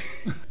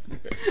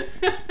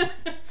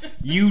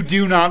 You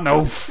do not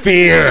know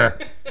fear.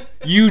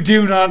 You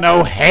do not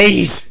know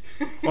hate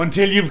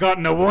until you've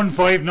gotten a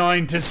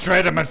 159 to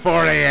Streatham at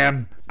 4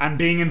 a.m. and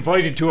being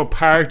invited to a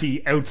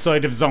party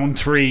outside of Zone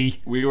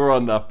 3. We were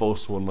on that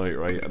bus one night,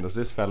 right, and there's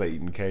this fella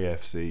eating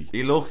KFC.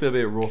 He looked a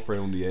bit rough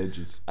around the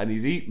edges, and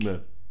he's eating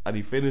it, and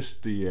he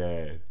finished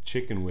the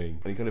chicken wing,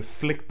 and he kind of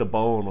flicked the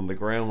bone on the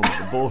ground of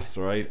the bus,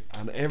 right,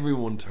 and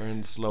everyone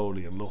turned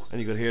slowly and looked, and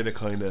you could hear the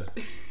kind of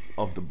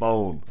the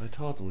bone. I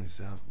thought to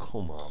myself,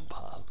 come on,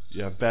 pal,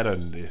 you're better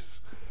than this.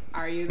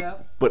 Are you though?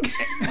 But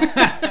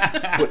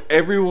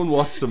everyone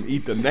watched him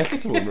eat the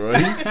next one,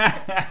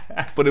 right?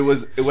 But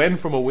it went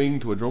from a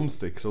wing to a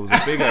drumstick, so it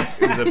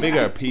was a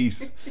bigger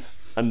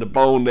piece, and the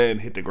bone then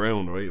hit the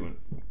ground, right?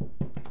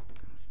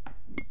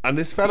 And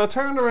this fella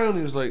turned around and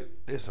he was like,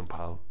 "Listen,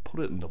 pal,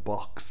 put it in the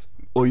box."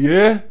 Oh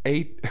yeah?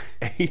 Ate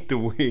the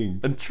wing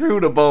and threw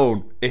the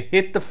bone. It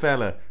hit the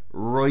fella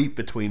right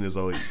between his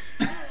eyes,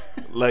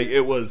 like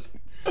it was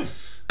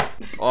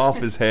off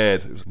his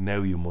head. It was,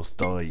 "Now you must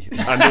die."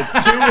 And the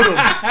two of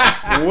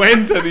them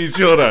went at each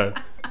other.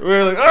 We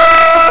were like,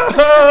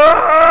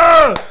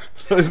 "Ah!"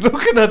 I was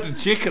looking at the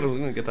chicken. I was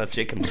gonna get that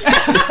chicken.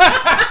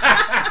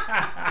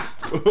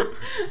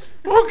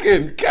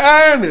 Fucking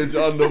carnage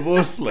on the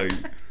bus, like.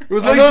 It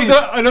was like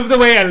I love the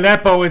way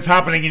Aleppo is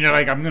happening and you're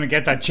like, I'm going to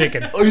get that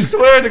chicken. I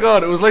swear to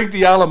God, it was like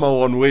the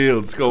Alamo on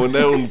wheels going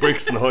down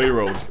Brixton High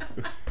Road.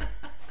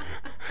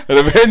 And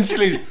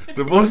eventually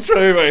the bus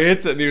driver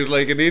hits it and he was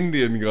like an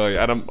Indian guy,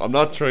 and I'm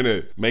not trying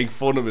to make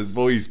fun of his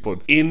voice,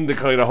 but in the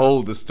kind of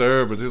whole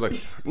disturbance he was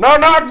like, no,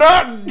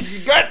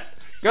 get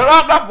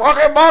off that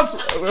fucking bus.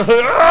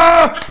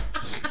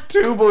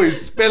 Two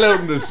boys spill out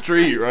in the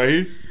street,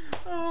 right?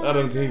 And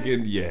I'm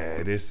thinking,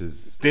 yeah, this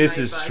is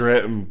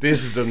Streatham,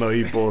 this is the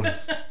night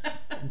bus.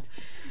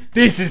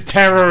 This is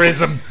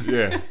terrorism.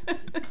 Yeah.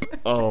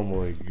 Oh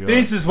my God.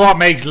 This is what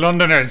makes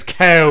Londoners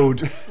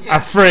cowed,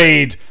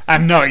 afraid,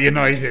 and not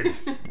united.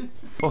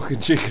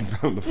 Fucking chicken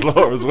found the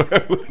floor as well.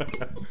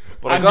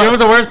 But And you know what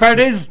the worst part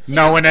is?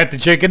 No one ate the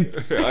chicken.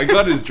 I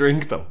got his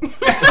drink though.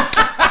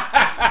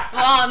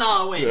 All in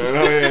all, win.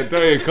 Yeah,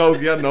 Diet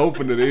Coke, you hadn't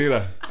opened it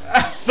either.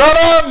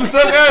 Salam,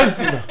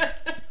 suckers!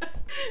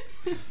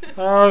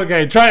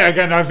 Okay, try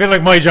again. I feel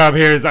like my job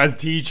here is as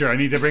teacher. I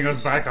need to bring us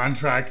back on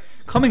track.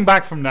 Coming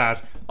back from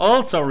that,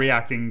 also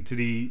reacting to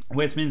the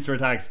Westminster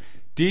attacks,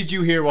 did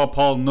you hear what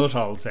Paul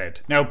Nuttall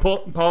said? Now,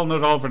 Paul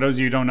Nuttall, for those of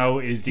you who don't know,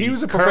 is the He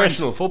was a current...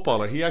 professional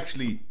footballer. He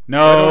actually...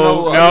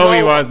 No,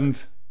 he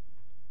wasn't.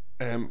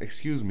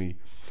 Excuse me.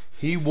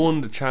 He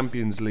won the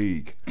Champions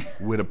League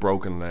with a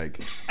broken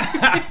leg.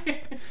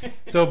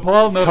 So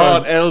Paul Nuttall...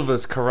 Taught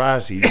Elvis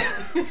karate.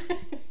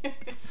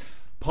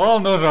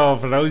 Paul Nuttall,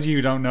 for those of you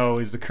who don't know,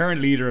 is the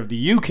current leader of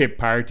the UKIP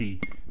party,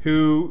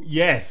 who,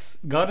 yes,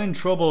 got in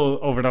trouble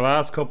over the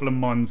last couple of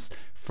months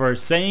for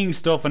saying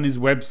stuff on his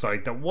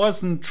website that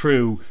wasn't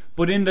true,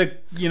 but in the,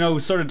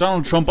 sort of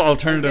Donald Trump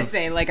alternative. I was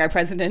gonna say, like our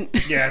president.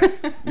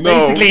 Yes.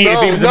 Basically,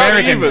 if he was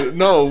American. Even,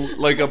 no,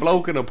 like a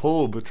bloke in a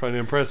pub trying to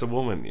impress a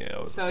woman.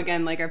 Yeah. So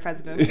again, like our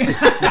president.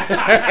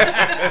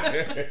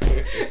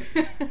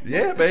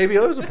 Yeah, baby,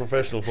 I was a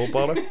professional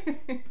footballer.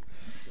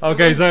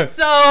 Okay,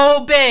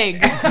 so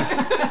big.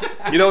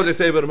 You know what they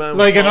say about a man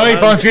like an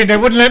iPhone screen, they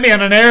wouldn't let me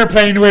on an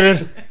airplane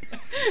with it.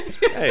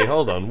 Hey,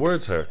 hold on,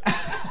 words hurt.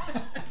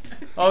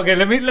 Okay,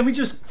 let me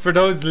just, for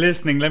those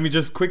listening, let me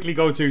just quickly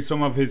go through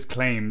some of his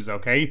claims,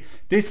 okay?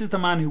 This is the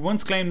man who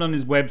once claimed on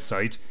his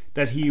website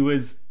that he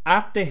was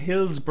at the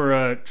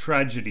Hillsborough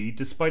tragedy,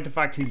 despite the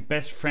fact his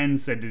best friend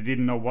said they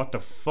didn't know what the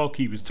fuck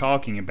he was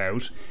talking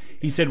about.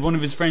 He said one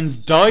of his friends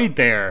died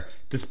there,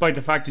 despite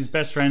the fact his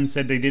best friend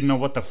said they didn't know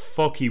what the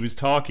fuck he was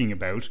talking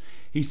about.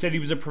 He said he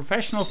was a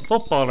professional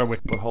footballer with...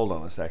 But hold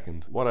on a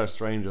second. What are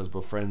strangers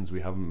but friends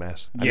we haven't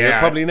met? And Yeah. you'll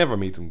probably never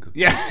meet them.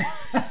 Yeah.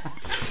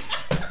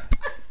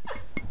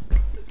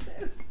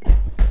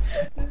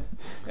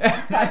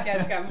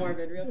 Podcast got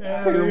morbid real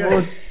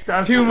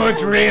fast. Too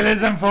much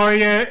realism for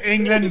you,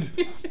 England.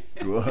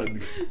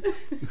 Good.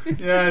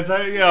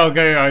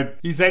 Okay.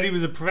 He said he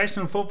was a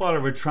professional footballer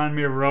with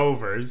Tranmere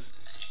Rovers,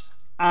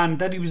 and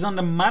that he was on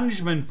the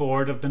management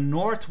board of the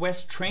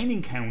Northwest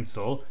Training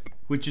Council,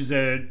 which is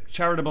a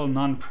charitable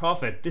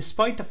non-profit,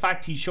 despite the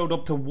fact he showed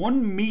up to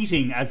one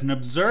meeting as an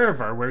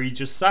observer where he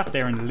just sat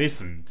there and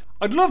listened.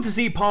 I'd love to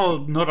see Paul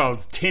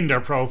Nuttall's Tinder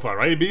profile,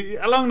 right? It'd be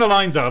along the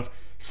lines of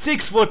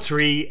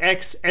 6'3",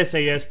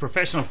 ex-SAS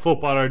professional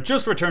footballer,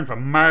 just returned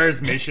from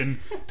Mars mission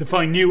to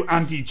find new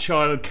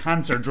anti-child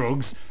cancer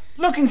drugs,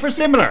 looking for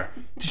similar,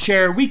 to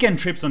share weekend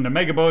trips on the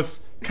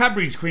megabus,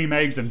 Cadbury's cream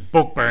eggs and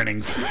book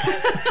burnings.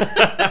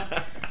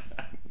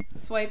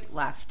 Swipe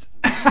left.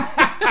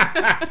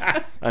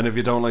 And if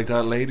you don't like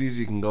that, ladies,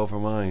 you can go for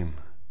mine.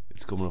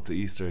 It's coming up to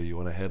Easter. You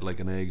want a head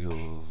like an egg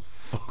who'll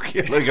fuck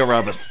you like a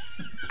rabbit.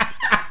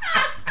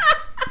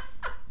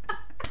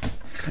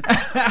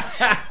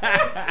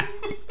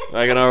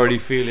 I can already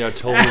feel your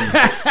tongue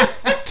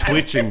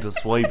twitching to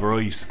swipe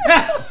right.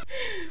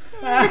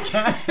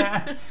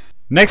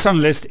 Next on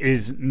the list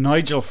is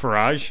Nigel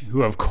Farage,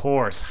 who of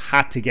course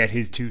had to get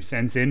his 2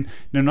 cents in.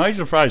 Now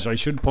Nigel Farage, I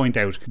should point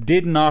out,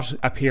 did not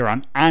appear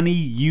on any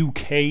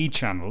UK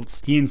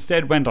channels. He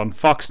instead went on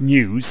Fox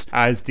News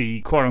as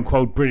the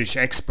quote-unquote British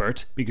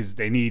expert, because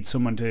they need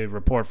someone to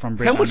report from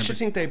Britain. How much do you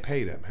think they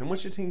pay them? How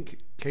much do you think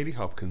Katie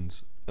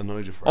Hopkins and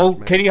Nigel Farage Oh,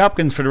 made? Katie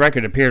Hopkins, for the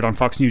record, appeared on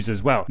Fox News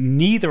as well.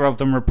 Neither of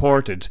them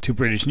reported to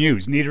British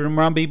News. Neither of them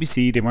were on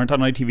BBC, they weren't on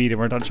ITV, they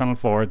weren't on Channel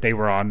 4, they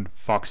were on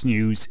Fox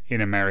News in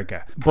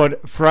America.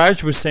 But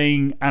Farage was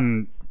saying,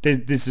 and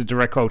this is a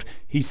direct quote,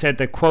 he said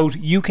that, quote,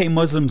 UK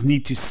Muslims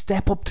need to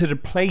step up to the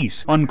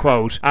plate,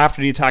 unquote,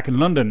 after the attack in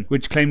London,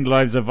 which claimed the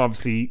lives of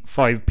obviously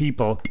 5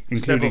 people, Step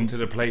including... up to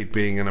the plate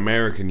being an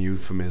American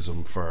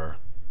euphemism for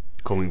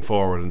coming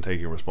forward and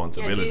taking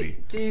responsibility.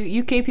 Do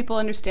UK people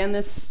understand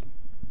this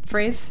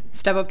phrase?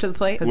 Step up to the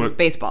plate? Because it's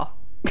baseball.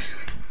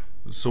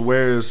 So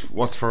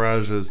what's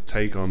Farage's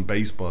take on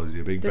baseball? Is he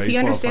a big Does baseball he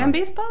understand fan?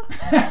 baseball?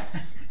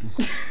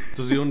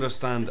 Does he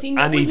understand Does he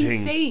know what anything?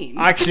 he's saying?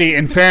 Actually,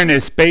 in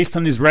fairness, based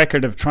on his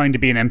record of trying to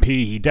be an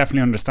MP, he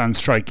definitely understands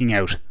striking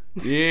out.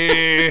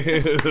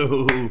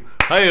 Ew.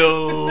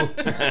 Hi-yo.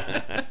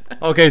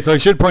 Okay, so I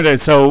should point out,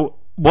 so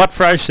what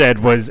Farage said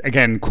was,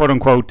 again,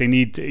 quote-unquote, they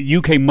need,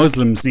 UK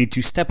Muslims need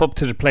to step up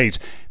to the plate.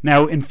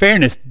 Now, in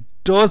fairness,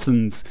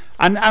 dozens,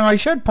 and I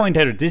should point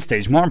out at this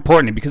stage, more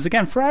importantly, because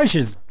again,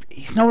 Farage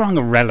he's no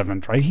longer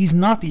relevant, right? He's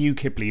not the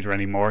UKIP leader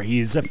anymore.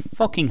 He is a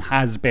fucking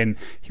has-been.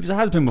 He was a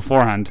has-been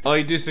beforehand.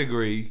 I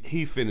disagree.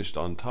 He finished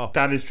on top.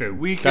 That is true.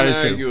 We That can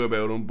is true. argue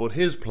about him, but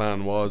his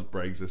plan was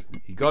Brexit.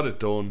 He got it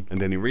done, and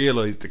then he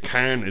realised the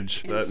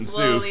carnage And that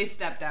slowly ensued.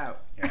 stepped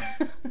out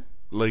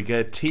Like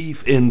a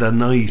thief in the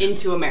night.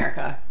 into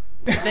America.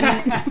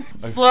 Then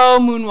slow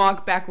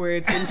moonwalk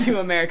backwards into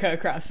America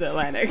across the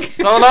Atlantic.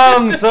 So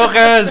long,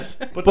 suckers!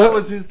 But that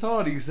was his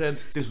thought. He said,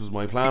 this was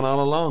my plan all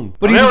along.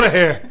 But I'm he was- out of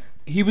here.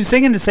 He was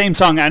singing the same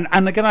song, and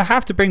again, I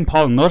have to bring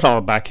Paul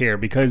Nuttall back here,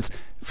 because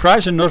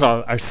Farage and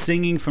Nuttall are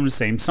singing from the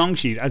same song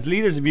sheet. As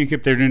leaders of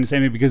UKIP, they're doing the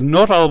same thing, because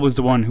Nuttall was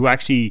the one who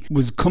actually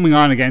was coming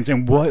on against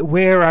him.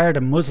 Where are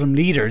the Muslim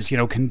leaders,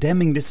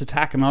 condemning this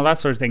attack and all that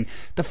sort of thing.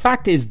 The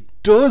fact is,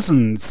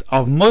 dozens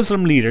of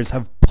Muslim leaders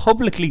have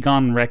publicly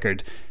gone on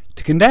record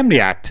to condemn the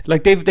act.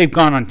 Like, they've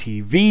gone on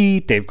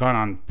TV, they've gone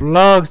on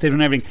blogs, they've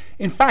done everything.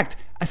 In fact,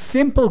 a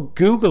simple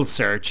Google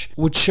search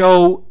would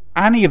show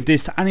any of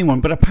this to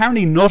anyone, but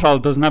apparently Nuttall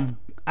doesn't have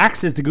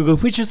access to Google,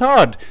 which is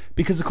odd,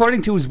 because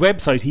according to his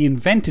website, he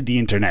invented the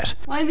internet.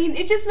 Well, I mean,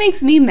 it just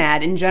makes me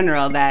mad in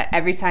general that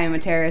every time a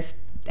terrorist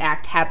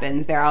act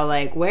happens, they're all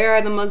like, where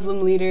are the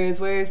Muslim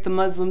leaders? Where's the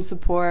Muslim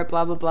support?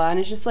 Blah, blah, blah. And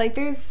it's just like,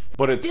 there's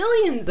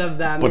billions of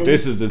them. But and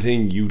this is the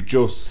thing, you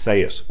just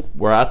say it.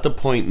 We're at the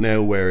point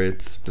now where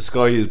it's, the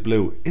sky is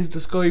blue. Is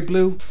the sky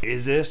blue?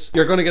 Is it?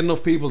 You're going to get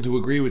enough people to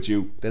agree with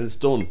you, then it's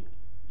done.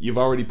 You've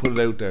already put it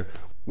out there.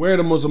 Where are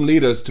the Muslim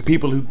leaders to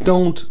people who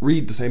don't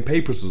read the same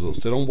papers as us?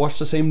 They don't watch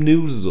the same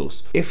news as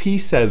us. If he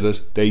says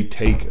it, they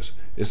take it.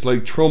 It's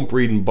like Trump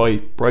reading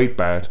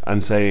Breitbart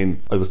and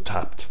saying, I was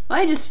tapped.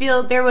 I just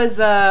feel there was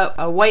a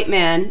white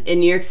man in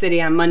New York City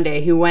on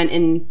Monday who went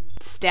and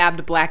stabbed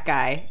a black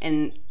guy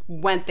and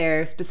went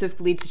there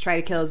specifically to try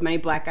to kill as many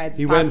black guys as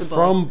He possible. went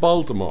from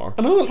Baltimore.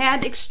 And all,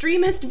 Had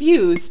extremist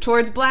views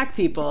towards black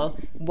people.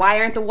 Why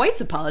aren't the whites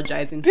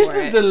apologizing This for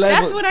is it? the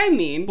level- That's what I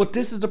mean. But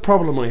this is the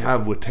problem I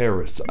have with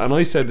terrorists, and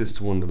I said this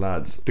to one of the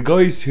lads. The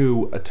guys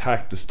who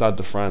attacked the Stade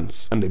de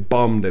France and they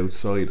bombed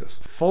outside it.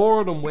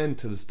 4 of them went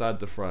to the Stade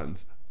de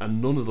France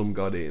and none of them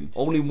got in.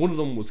 Only one of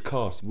them was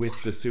caught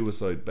with the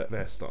suicide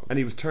vest on, and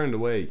he was turned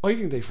away. I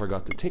think they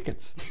forgot the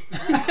tickets.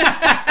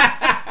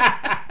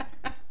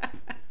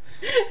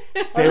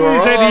 He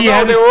said he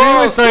had a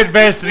suicide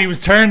vest and he was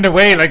turned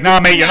away. Like, nah,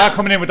 mate, you're not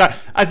coming in with that.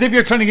 As if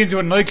you're trying to get into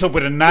a nightclub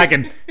with a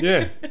nagging.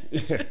 Yeah.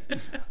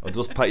 I'll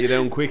just pat you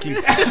down quickly.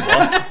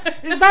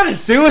 Is that a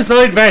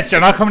suicide vest?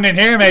 You're not coming in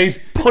here,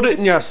 mate. Put it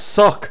in your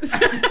sock.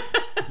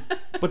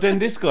 But then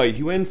this guy,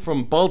 he went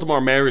from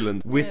Baltimore,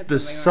 Maryland with the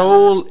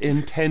sole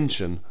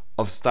intention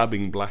of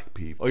stabbing black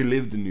people. I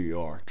lived in New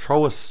York.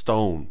 Throw a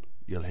stone,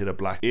 you'll hit a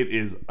black. It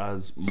is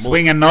as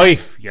Swing a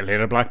knife, you'll hit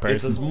a black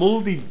It's person. as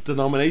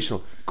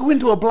multi-denominational. Go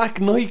into a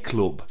black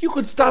nightclub. You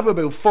could stab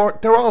about 4.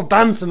 They're all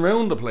dancing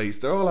around the place.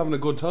 They're all having a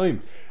good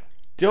time.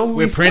 Do you know who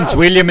With we Prince stabbed?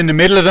 William in the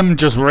middle of them,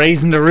 just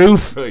raising the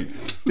roof. Right.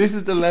 This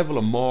is the level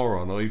of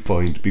moron I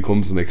find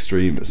becomes an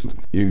extremist.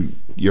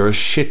 You're a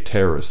shit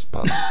terrorist,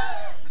 pal.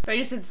 But I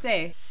just had to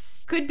say,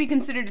 could be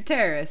considered a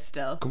terrorist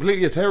still.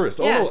 Completely a terrorist.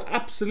 Yeah. Oh,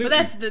 absolutely.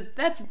 But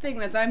that's the thing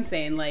that I'm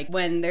saying. Like,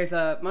 when there's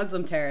a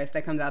Muslim terrorist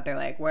that comes out there,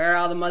 like, where are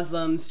all the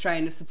Muslims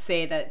trying to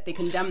say that they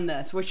condemn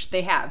this, which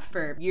they have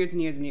for years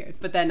and years and years.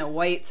 But then a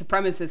white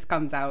supremacist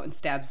comes out and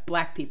stabs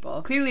black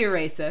people, clearly a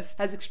racist,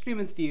 has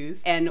extremist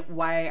views, and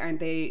why aren't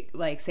they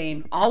like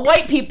saying all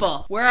white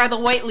people? Where are the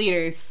white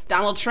leaders?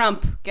 Donald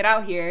Trump, get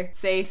out here,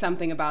 say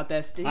something about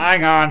this.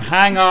 Hang on.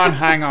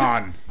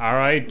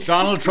 Alright,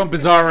 Donald Trump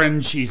is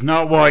orange, he's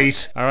not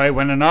white.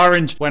 Alright, when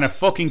a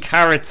fucking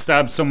carrot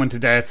stabs someone to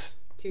death,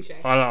 Touche.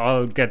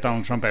 I'll get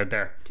Donald Trump out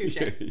there. Touche.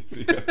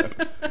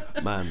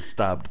 Man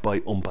stabbed by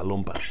Oompa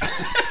Loompa.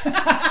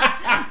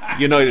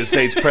 United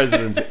States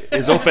President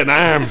is up in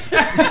arms.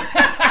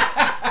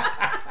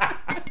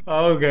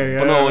 Okay,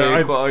 But no,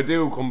 I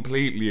do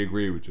completely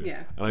agree with you.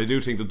 Yeah. And I do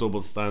think the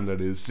double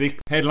standard is sick.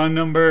 Headline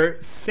number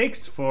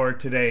 6 for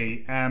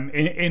today.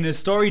 In a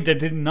story that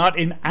did not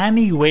in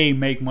any way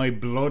make my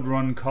blood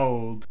run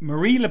cold,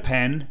 Marie Le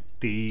Pen,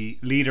 the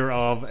leader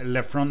of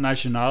Le Front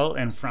National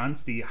in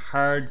France, the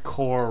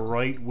hardcore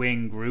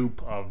right-wing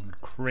group of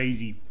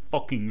crazy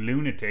fucking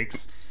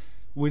lunatics,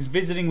 was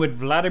visiting with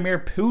Vladimir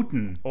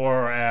Putin,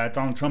 or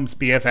Donald Trump's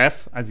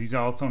BFF, as he's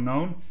also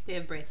known. They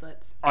have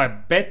bracelets. I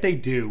bet they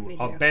do. They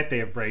I do. bet they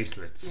have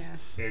bracelets.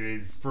 It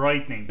is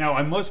frightening. Now,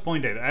 I must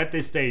point out, at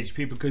this stage,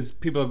 because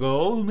people go,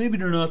 oh, maybe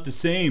they're not the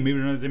same, maybe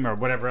they're not the same, or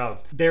whatever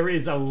else. There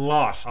is a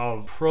lot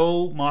of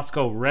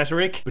pro-Moscow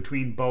rhetoric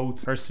between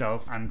both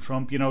herself and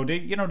Trump. You know,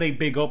 they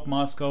big up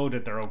Moscow,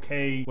 that they're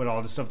okay with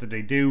all the stuff that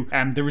they do.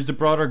 There is a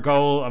broader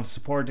goal of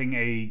supporting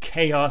a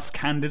chaos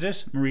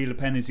candidate. Marie Le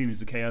Pen is seen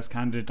as a chaos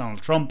candidate.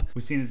 Donald Trump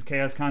was seen as a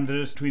chaos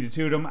candidate between the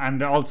two of them,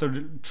 and also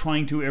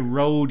trying to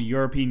erode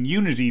European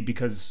unity,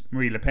 because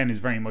Marie Le Pen is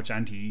very much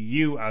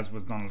anti-EU, as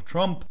was Donald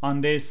Trump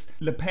on this.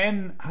 Le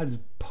Pen has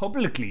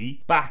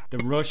publicly backed the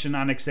Russian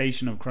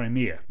annexation of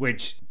Crimea,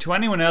 which to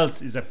anyone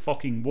else is a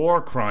fucking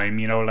war crime,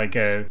 you know, like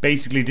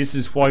basically this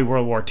is why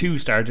World War II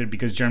started,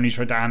 because Germany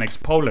tried to annex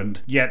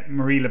Poland. Yet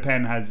Marie Le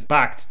Pen has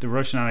backed the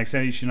Russian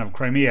annexation of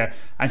Crimea,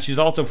 and she's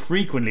also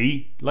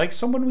frequently, like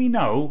someone we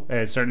know,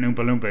 a certain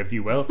Oompa Loompa if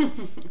you will,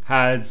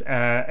 has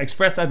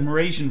expressed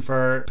admiration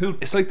for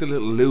Putin. It's like the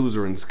little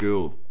loser in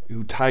school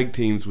who tag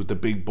teams with the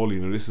big bully.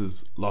 Now, this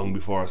is long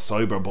before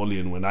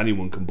cyberbullying, when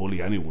anyone can bully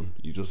anyone.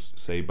 You just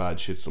say bad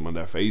shit to them on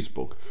their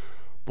Facebook.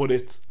 But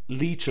it's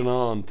leeching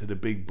on to the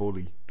big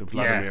bully, the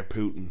Vladimir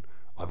Putin.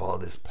 I've all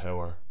this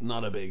power.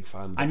 Not a big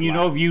fan. And you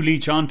know, if you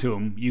leech onto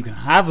him, you can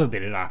have a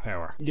bit of that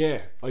power.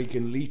 Yeah, I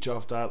can leech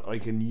off that. I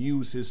can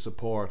use his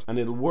support, and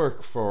it'll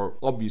work for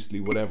obviously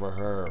whatever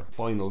her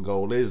final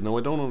goal is. Now,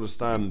 I don't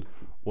understand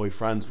why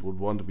France would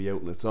want to be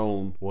out on its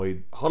own, why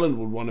Holland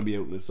would want to be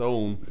out on its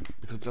own,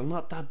 because they're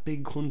not that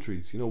big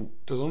countries. You know,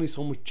 there's only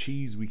so much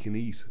cheese we can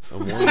eat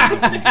and wine we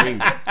can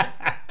drink.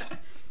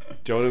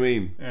 Do you know what I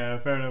mean? Yeah,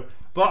 fair enough.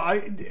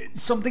 But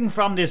something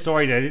from this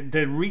story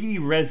that really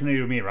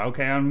resonated with me, right?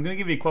 Okay, I'm going to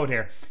give you a quote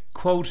here.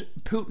 Quote,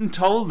 Putin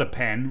told Le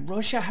Pen,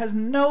 Russia has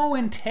no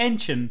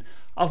intention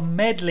of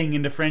meddling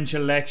in the French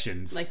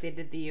elections. Like they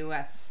did the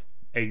US.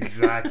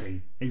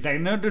 Exactly.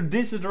 No,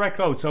 this is a direct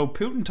quote. So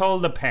Putin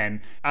told Le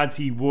Pen, as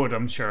he would,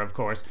 I'm sure, of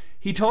course,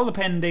 he told Le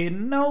Pen they had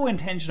no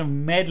intention of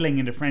meddling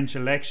in the French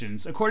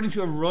elections, according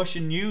to a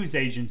Russian news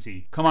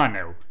agency. Come on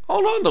now.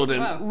 Hold on though then.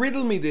 Wow.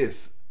 Riddle me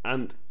this,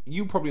 and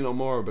you probably know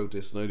more about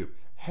this than I do.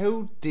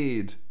 How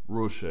did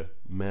Russia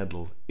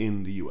meddle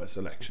in the US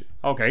election?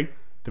 Okay.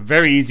 The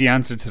very easy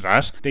answer to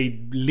that, they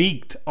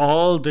leaked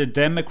all the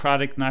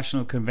Democratic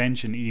National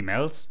Convention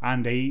emails,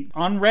 and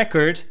on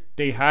record,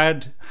 they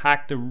had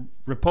hacked the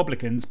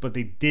Republicans, but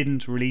they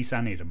didn't release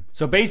any of them.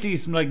 So basically,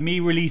 it's like me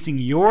releasing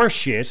your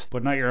shit,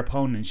 but not your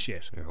opponent's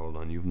shit. Here, hold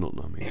on, you've nothing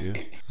on me, do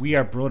you? We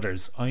are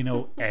brothers. I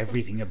know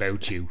everything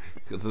about you.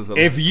 'Cause there's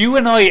If you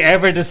and I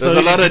ever decide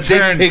a lot to of dick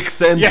turn, pics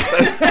sent. Yeah.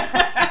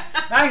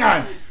 Hang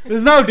on.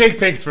 There's no dick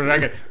pics for a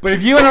record. But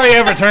if you and I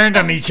ever turned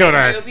on each I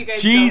other, hope you guys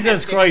Jesus don't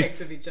have dick Christ,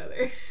 pics of each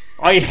other.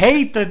 I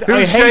hate that.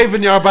 Who's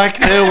shaving your back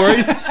now,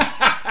 right?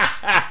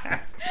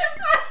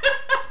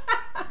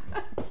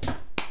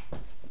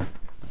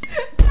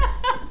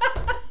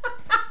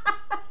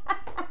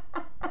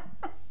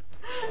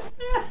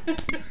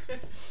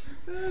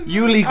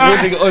 You leak one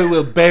thing, I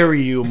will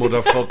bury you,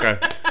 motherfucker.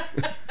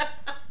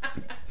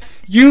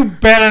 You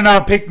better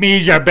not pick me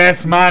as your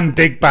best man,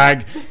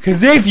 dickbag.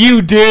 Because if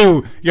you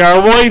do,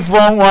 your wife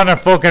won't want to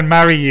fucking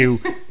marry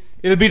you.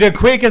 It'll be the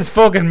quickest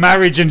fucking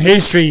marriage in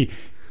history.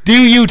 Do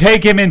you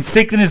take him in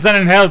sickness and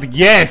in health?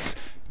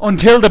 Yes.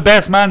 Until the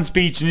best man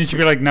speech, and then she'll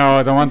be like, no,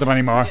 I don't want them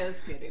anymore.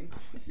 Just kidding.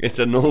 It's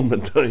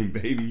annulment time,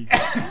 baby.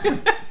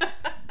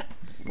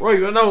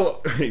 Right, I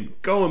know.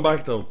 Going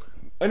back though,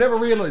 I never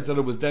realised that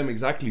it was them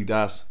exactly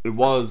that. It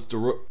was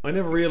I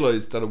never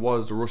realised that it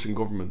was the Russian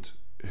government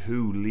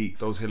who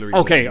leaked those Hillary.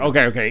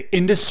 Okay.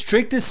 In the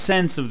strictest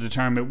sense of the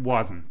term, it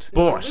wasn't.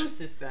 But In the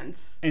loosest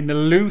sense. in the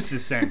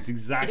loosest sense,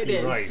 exactly It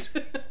is. right.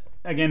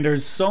 Again,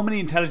 there's so many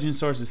intelligence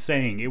sources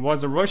saying it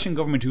was the Russian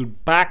government who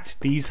backed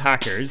these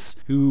hackers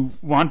who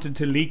wanted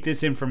to leak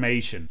this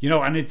information. You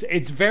know, and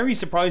it's very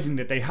surprising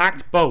that they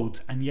hacked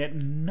both and yet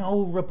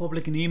no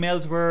Republican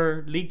emails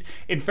were leaked.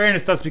 In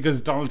fairness, that's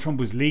because Donald Trump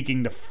was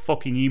leaking the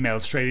fucking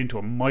emails straight into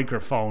a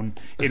microphone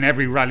in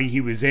every rally he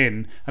was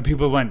in, and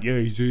people went, yeah,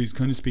 he's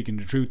kind of speaking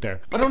the truth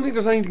there. I don't think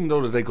there's anything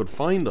though that they could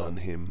find on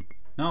him.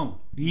 No,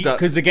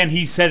 because again,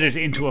 he said it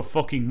into a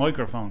fucking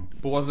microphone.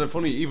 But wasn't it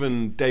funny,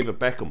 even David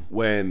Beckham,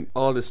 when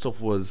all this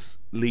stuff was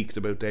leaked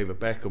about David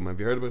Beckham, have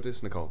you heard about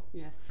this, Nicole?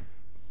 Yes.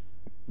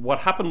 What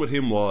happened with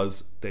him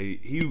was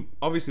he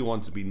obviously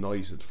wanted to be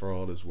knighted for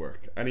all his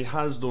work, and he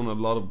has done a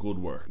lot of good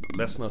work.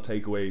 Let's not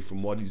take away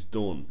from what he's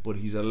done, but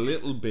he's a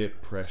little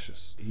bit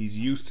precious. He's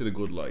used to the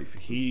good life.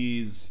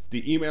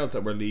 The emails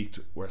that were leaked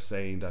were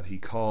saying that he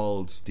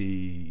called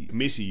the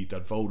committee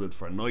that voted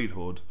for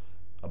knighthood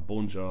a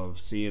bunch of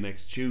see you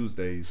next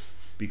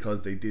Tuesdays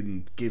because they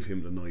didn't give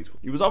him the knighthood.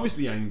 He was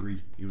obviously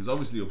angry. He was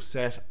obviously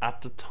upset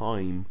at the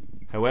time.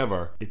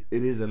 However, it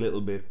is a little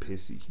bit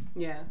pissy.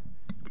 Yeah.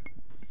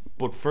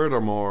 But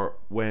furthermore,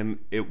 when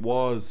it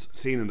was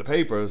seen in the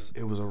papers,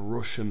 it was a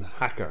Russian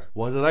hacker.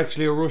 Was it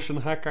actually a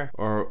Russian hacker?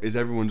 Or is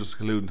everyone just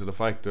alluding to the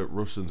fact that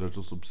Russians are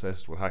just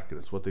obsessed with hacking?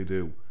 It's what they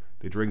do.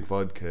 They drink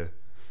vodka.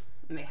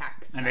 And they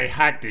hack stuff. And they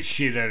hacked the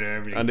shit out of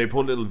everything. And they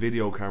put little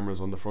video cameras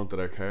on the front of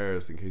their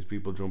cars in case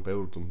people jump out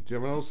of them. Do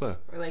you ever notice that?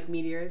 Or like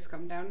meteors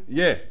come down.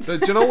 Yeah. Do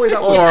you know why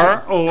that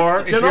was?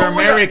 Or if you know you're what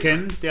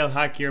American, they'll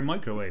hack your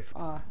microwave.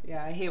 Oh,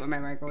 yeah, I hate when my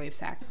microwave's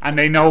hacked. And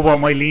they know what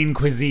my lean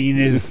cuisine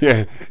is.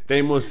 Yeah.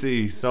 They must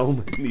see so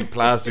many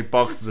plastic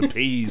boxes of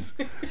peas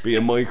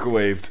being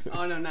microwaved.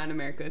 Oh, no, not in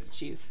America, it's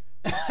cheese.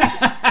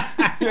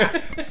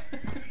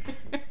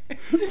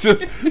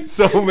 Just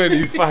so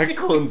many fat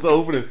cunts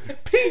opening.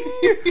 Ping!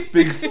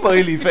 Big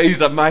smiley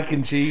face at mac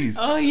and cheese.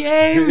 Oh,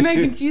 yay, mac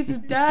and cheese is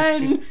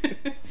done.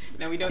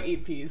 No, we don't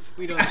eat peas.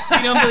 We don't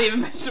believe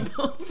in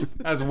vegetables.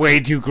 That's way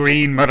too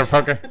green,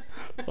 motherfucker.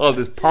 All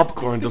this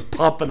popcorn just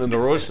popping in the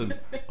Russians.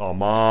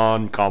 Come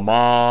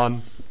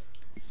on.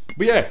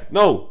 But yeah,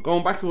 no,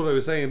 going back to what I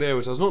was saying there,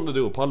 which has nothing to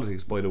do with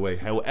politics, by the way.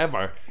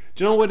 However,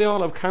 do you know why they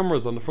all have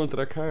cameras on the front of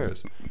their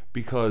cars?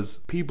 Because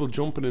people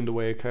jumping in the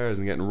way of cars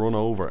and getting run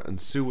over and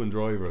suing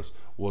drivers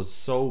was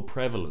so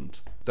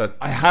prevalent that...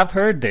 I have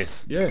heard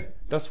this. Yeah,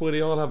 that's why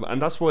they all have...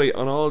 And that's why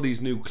on all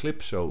these new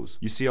clip shows,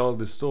 you see all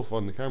this stuff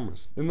on the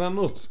cameras. Isn't that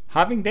nuts?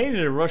 Having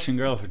dated a Russian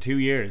girl for 2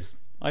 years,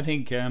 I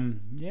think,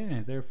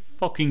 yeah, they're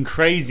fucking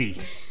crazy.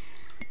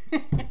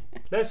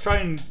 Let's try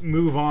and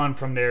move on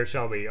from there,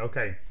 shall we?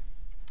 Okay.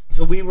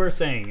 So we were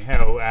saying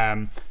how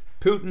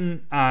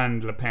Putin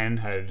and Le Pen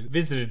had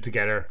visited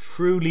together.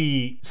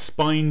 Truly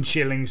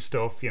spine-chilling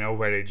stuff, you know,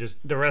 where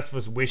the rest of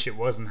us wish it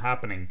wasn't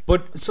happening.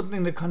 But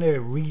something that kind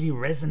of really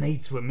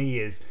resonates with me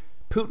is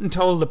Putin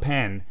told Le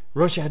Pen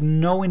Russia had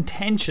no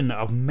intention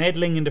of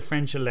meddling in the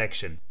French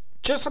election.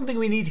 Just something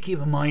we need to keep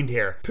in mind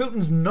here.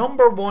 Putin's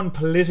number one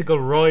political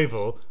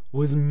rival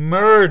was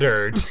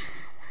murdered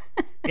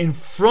in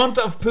front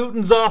of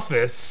Putin's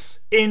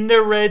office in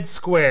the Red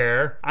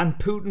Square, and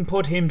Putin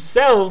put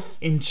himself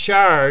in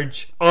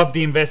charge of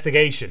the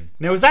investigation.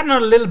 Now, is that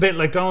not a little bit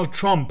like Donald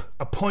Trump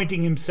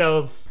appointing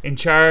himself in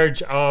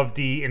charge of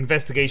the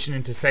investigation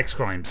into sex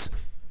crimes?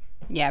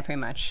 Yeah, pretty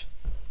much.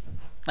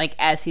 Like,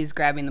 as he's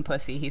grabbing the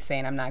pussy, he's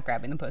saying, I'm not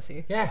grabbing the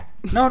pussy. Yeah.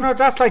 No,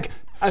 that's like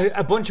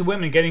a bunch of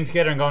women getting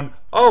together and going,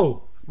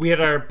 oh, we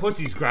had our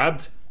pussies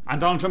grabbed, and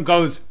Donald Trump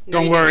goes,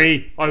 don't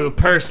worry, I will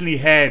personally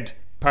head,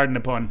 pardon the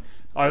pun,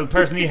 I will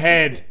personally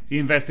head the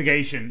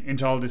investigation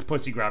into all this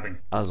pussy grabbing.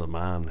 As a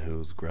man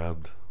who's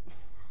grabbed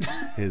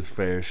his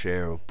fair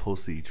share of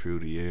pussy through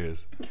the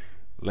years,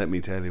 let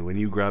me tell you, when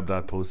you grab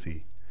that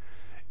pussy,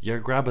 You're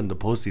grabbing the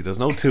pussy. There's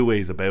no two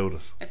ways about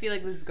it. I feel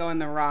like this is going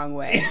the wrong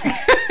way.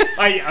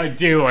 I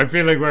do. I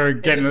feel like we're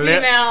getting As a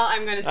female,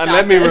 I'm going to stop And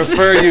let me this.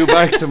 refer you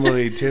back to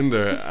my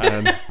Tinder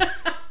and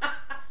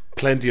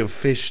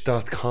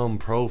plentyoffish.com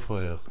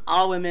profile.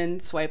 All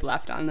women swipe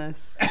left on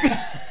this.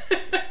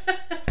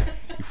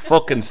 You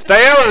fucking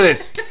stay out of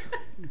this.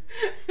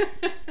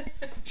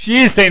 She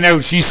is staying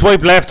out. She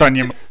swiped left on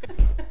you.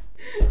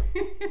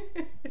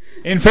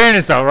 In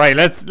fairness, though, right?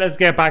 Let's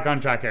get back on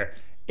track here.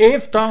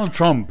 If Donald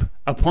Trump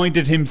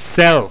appointed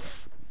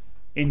himself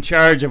in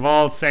charge of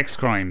all sex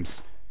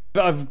crimes,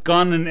 I've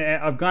gone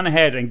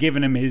ahead and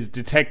given him his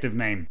detective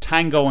name,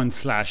 Tango and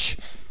Slash.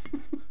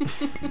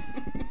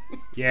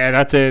 Yeah,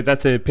 that's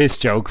a piss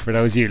joke for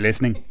those of you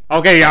listening.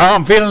 Okay,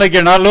 I'm feeling like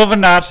you're not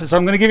loving that, so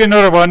I'm going to give you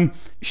another one.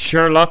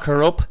 Sherlock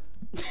her up.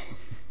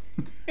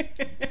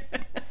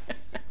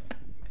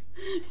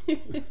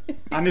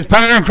 And his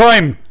partner in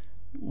crime,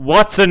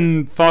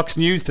 Watson Fox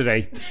News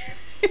today.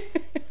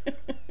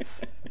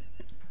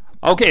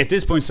 Okay, at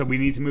this point, so we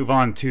need to move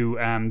on to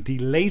the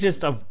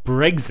latest of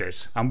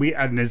Brexit.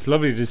 And it's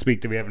lovely this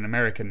week that we have an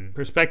American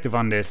perspective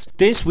on this.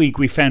 This week,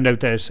 we found out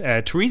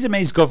that Theresa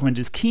May's government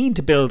is keen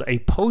to build a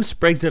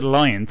post-Brexit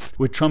alliance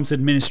with Trump's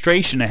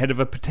administration ahead of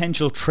a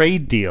potential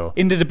trade deal.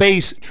 In the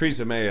debate...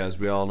 Theresa May, as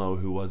we all know,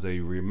 who was a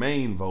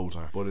Remain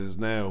voter, but is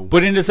now...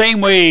 But in the same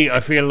way, I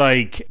feel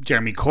like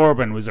Jeremy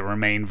Corbyn was a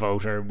Remain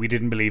voter. We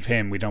didn't believe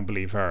him, we don't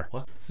believe her.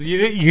 What? So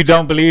you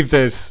don't believe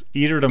that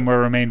either of them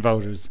were Remain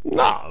voters?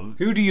 No.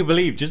 Who do you believe?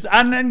 Just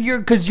and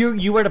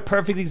you were the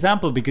perfect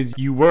example because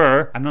you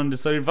were an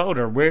undecided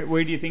voter.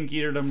 Where do you think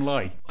either of them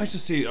lie? I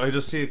just see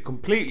it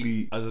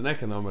completely as an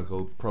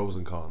economical pros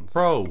and cons.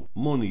 Pro,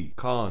 money,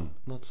 con,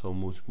 not so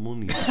much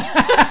money.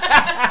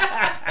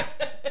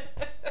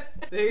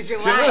 There's your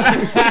line.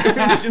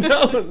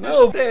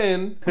 No.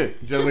 Then,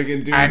 so we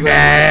can do And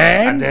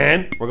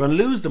then we're going to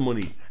lose the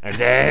money. And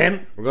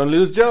then we're going to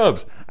lose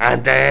jobs.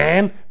 And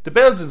then the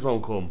Belgians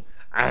won't come.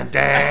 And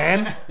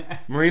then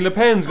Marine Le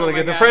Pen's going to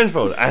get the French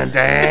vote. And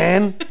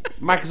then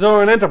Max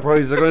Zorin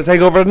Enterprises are going to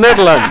take over the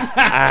Netherlands.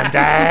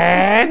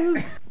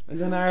 And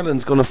then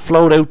Ireland's going to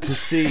float out to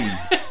sea.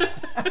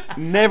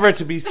 Never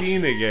to be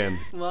seen again.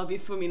 Well, I'll be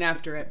swimming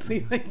after it.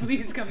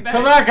 Please come back.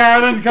 Come back,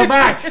 Ireland, come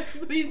back!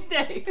 Please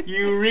stay.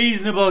 You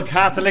reasonable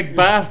Catholic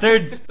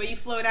bastards! But you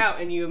float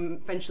out and you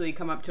eventually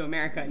come up to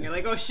America and you're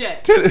like, oh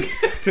shit.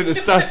 To the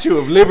Statue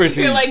of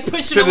Liberty. You're like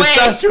pushing to away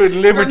the Statue of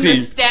Liberty. from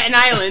the Staten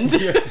Island.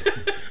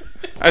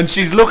 And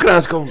she's looking at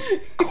us going,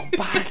 go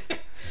back.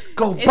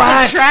 Go It's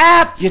back. a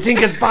trap. You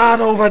think it's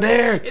bad over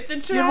there. It's a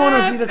trap. You want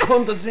to see the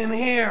cunt that's in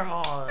here.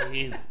 Oh,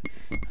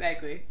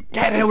 Exactly.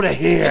 get out of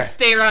here. Just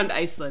stay around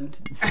Iceland.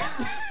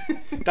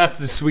 That's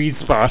the sweet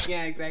spot.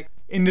 Yeah, exactly.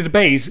 In the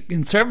debate,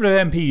 Conservative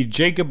MP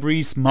Jacob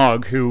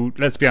Rees-Mogg, who,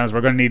 let's be honest,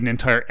 we're going to need an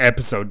entire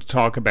episode to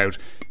talk about,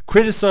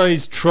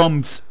 criticised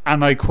Trump's,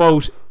 and I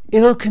quote,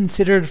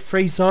 ill-considered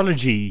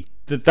phraseology.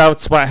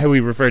 That's how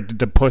he referred to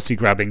the pussy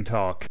grabbing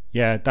talk.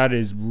 Yeah, that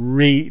is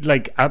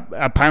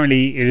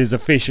apparently it is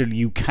official.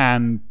 You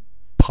can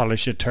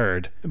polish a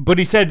turd. But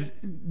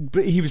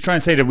he was trying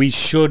to say that we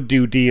should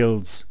do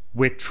deals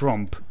with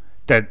Trump.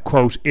 That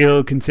quote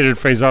ill-considered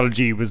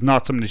phraseology was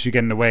not something that should get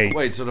in the way.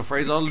 Wait, so the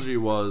phraseology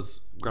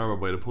was grab her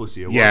by the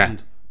pussy. It Yeah.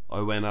 wasn't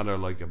I went at her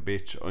like a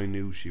bitch. I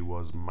knew she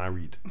was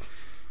married.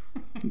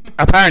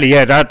 Apparently,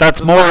 yeah,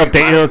 that's more of the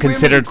Married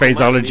ill-considered women come at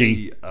phraseology.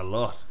 me a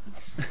lot.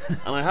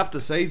 And I have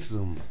to say to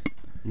them,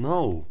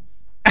 no.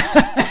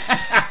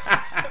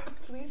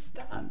 Please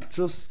stop.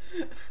 Just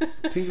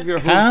think of your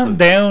Calm husband.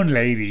 down,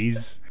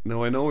 ladies.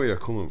 Now I know where you're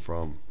coming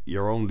from.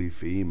 You're only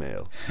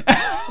female.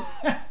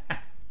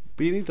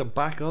 But you need to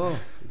back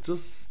off.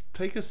 Just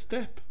take a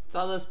step. It's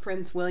all those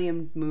Prince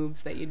William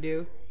moves that you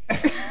do.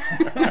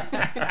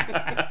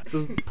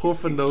 Just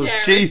puffing those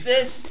Can't cheeks.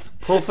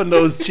 resist. Puffing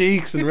those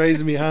cheeks and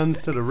raising my hands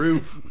to the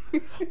roof.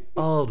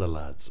 All the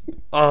lads.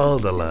 All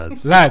the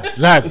lads.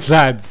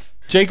 Lads.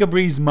 Jacob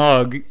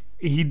Rees-Mogg,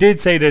 he did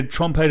say that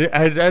Trump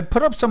had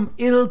put up some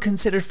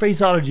ill-considered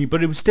phraseology,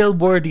 but it was still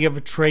worthy of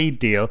a trade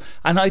deal.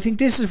 And I think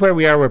this is where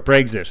we are with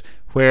Brexit,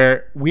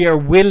 where we are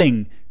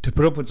willing to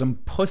put up with some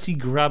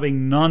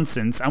pussy-grabbing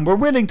nonsense, and we're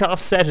willing to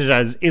offset it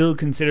as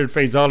ill-considered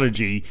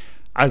phraseology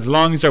as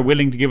long as they're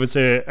willing to give us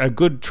a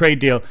good trade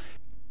deal.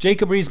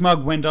 Jacob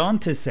Rees-Mogg went on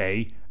to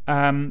say,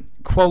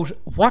 quote,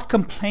 what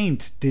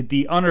complaint did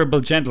the honourable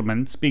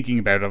gentleman, speaking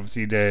about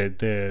obviously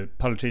the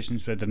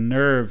politicians who had the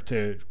nerve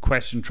to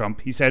question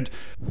Trump, he said,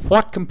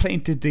 what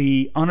complaint did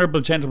the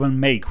honourable gentleman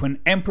make when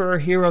Emperor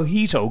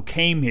Hirohito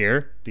came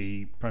here,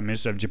 the Prime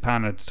Minister of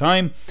Japan at the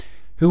time,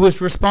 who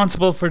was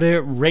responsible for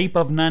the rape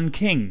of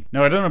Nanking?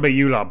 Now, I don't know about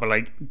you lot, but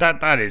like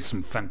that is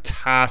some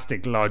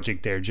fantastic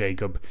logic there,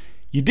 Jacob.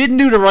 You didn't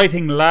do the right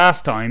thing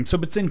last time, so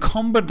it's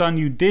incumbent on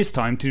you this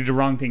time to do the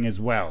wrong thing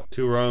as well.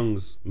 Two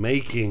wrongs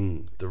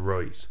making the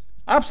right.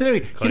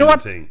 Absolutely. Kind You know of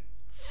what? thing.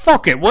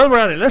 Fuck it. While we're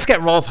at it, let's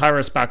get Rolf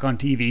Harris back on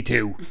TV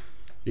too.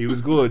 He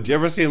was good. Do you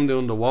ever see him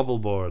doing the wobble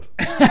board?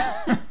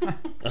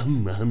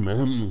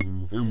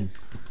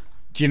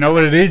 Do you know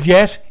what it is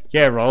yet?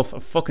 Yeah, Rolf, a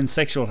fucking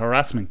sexual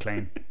harassment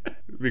claim.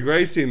 It'd be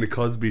great seeing the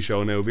Cosby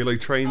Show now. It'd be like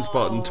Train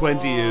Spotting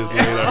 20 years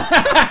later.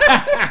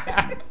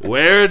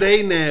 Where are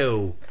they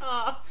now?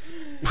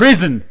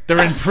 Prison.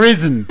 They're in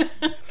prison.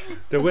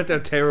 They're with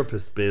their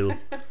therapist, Bill.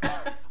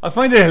 I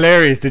find it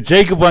hilarious that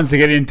Jacob wants to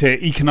get into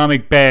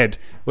economic bed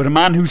with a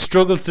man who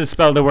struggles to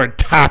spell the word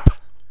tap.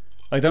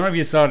 I don't know if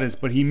you saw this,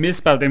 but he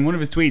misspelled in one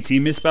of his tweets. He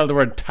misspelled the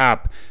word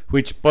tap,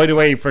 which, by the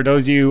way, for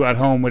those of you at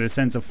home with a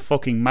sense of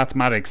fucking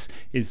mathematics,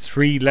 is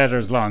 3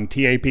 letters long.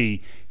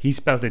 T-A-P. He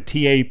spelled it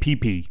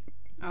T-A-P-P.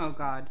 Oh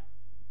God,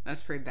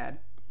 that's pretty bad.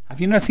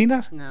 Have you not seen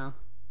that? No.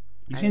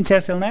 You didn't see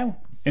it till now.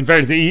 In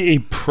fairness, he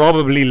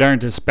probably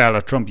learned to spell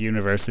at Trump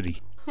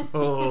University.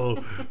 Oh,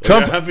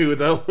 Trump. you're happy with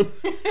that one?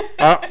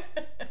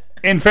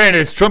 In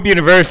fairness, Trump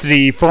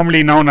University,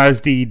 formerly known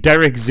as the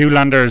Derek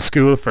Zoolander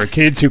School for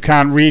kids who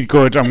can't read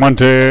good and want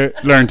to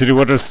learn to do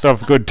other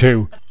stuff good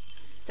too.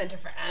 Center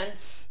for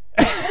Ants.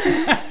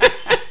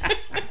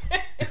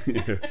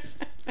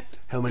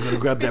 How am I going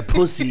to grab that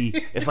pussy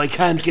if I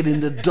can't get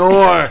in the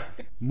door?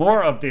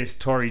 More of this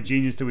Tory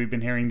genius that we've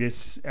been hearing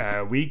this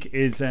week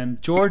is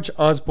George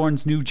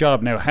Osborne's new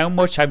job. Now, how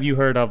much have you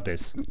heard of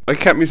this? I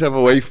kept myself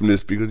away from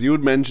this because you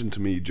had mentioned to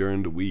me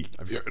during the week,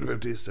 have you heard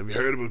about this? Have you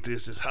heard about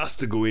this? This has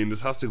to go in.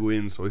 This has to go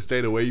in. So I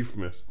stayed away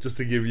from it just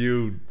to give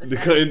you the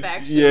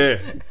satisfaction. Yeah.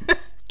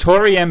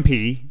 Tory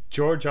MP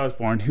George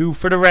Osborne, who,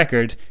 for the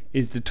record,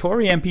 is the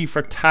Tory MP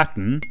for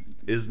Tatton,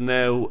 is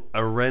now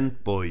a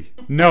rent boy.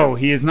 No,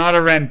 he is not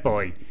a rent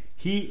boy.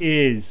 He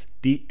is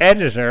the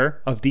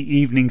editor of the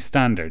Evening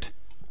Standard.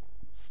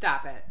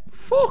 Stop it.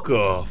 Fuck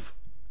off.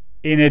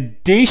 In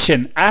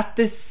addition, at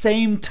the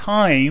same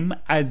time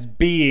as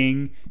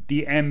being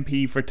the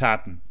MP for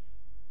Tatton.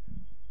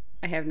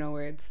 I have no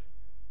words.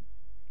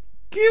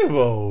 Give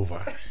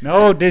over.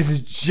 No, this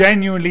is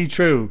genuinely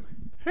true.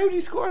 How did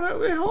he score that?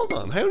 Wait, hold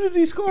on. How did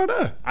he score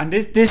that? And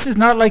this is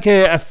not like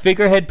a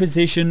figurehead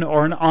position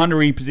or an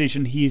honorary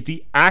position. He is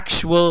the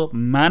actual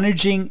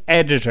managing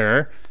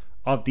editor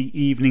of the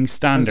Evening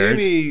Standard.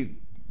 Has he any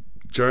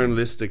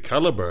journalistic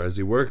caliber? Has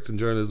he worked in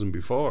journalism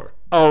before?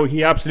 Oh,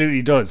 he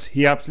absolutely does.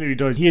 He absolutely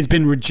does. He has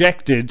been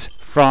rejected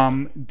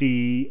from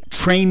the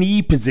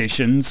trainee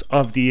positions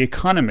of The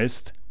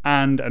Economist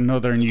and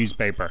another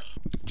newspaper.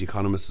 The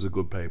Economist is a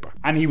good paper.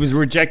 And he was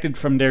rejected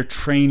from their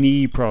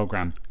trainee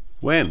program.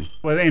 When?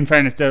 Well, in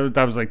fairness, that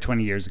was like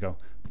 20 years ago.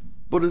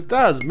 But his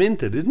dad's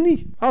minted, isn't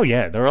he? Oh,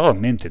 yeah, they're all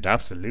minted.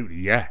 Absolutely,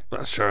 yeah.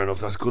 That's sure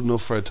enough. That's good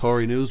enough for a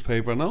Tory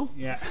newspaper, no?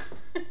 Yeah.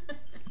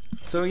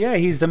 So, yeah,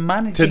 he's the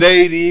manager.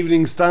 Today, the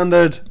Evening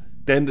Standard,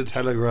 then the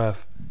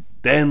Telegraph,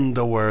 then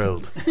the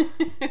World.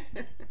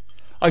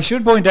 I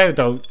should point out,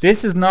 though,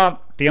 this is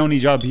not the only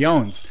job he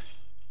owns.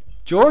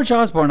 George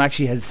Osborne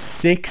actually has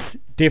 6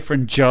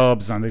 different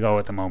jobs on the go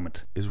at the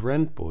moment. Is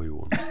Rent Boy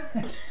one?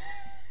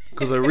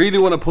 Because I really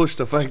want to push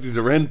the fact he's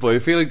a rent boy. I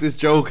feel like this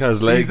joke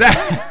has legs.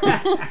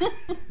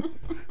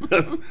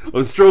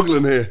 I'm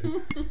struggling here.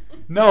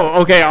 No,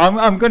 okay,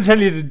 I'm going to tell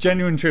you the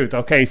genuine truth.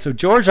 Okay, so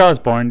George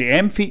Osborne, the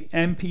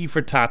MP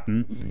for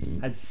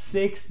Tatton, has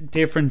 6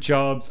 different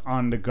jobs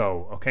on the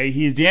go. Okay,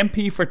 he is the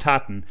MP for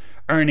Tatton,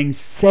 earning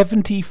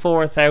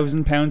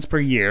 £74,000 per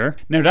year.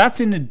 Now,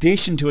 that's in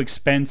addition to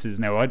expenses.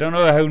 Now, I don't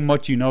know how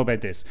much you know about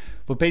this,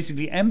 but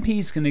basically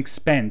MPs can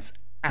expense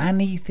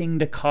anything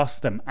that costs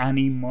them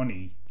any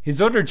money. His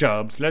other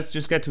jobs, let's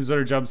just get to his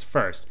other jobs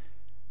first.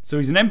 So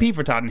he's an MP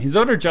for Tatton. His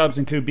other jobs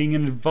include being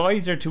an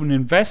advisor to an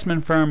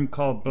investment firm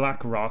called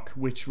BlackRock,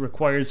 which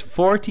requires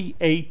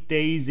 48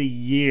 days a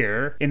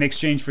year in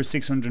exchange for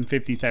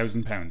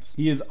 £650,000.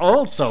 He is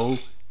also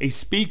a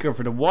speaker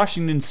for the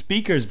Washington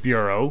Speakers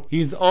Bureau. He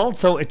is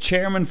also a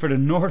chairman for the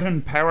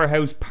Northern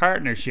Powerhouse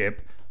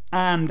Partnership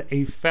and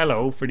a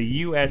fellow for the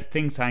US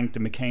think tank, the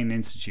McCain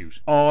Institute,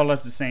 all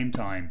at the same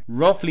time,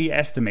 roughly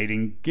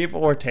estimating, give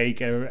or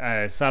take,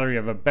 a salary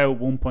of about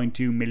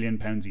 £1.2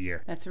 million a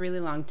year. That's a really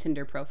long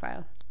Tinder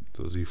profile.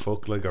 Does he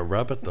fuck like a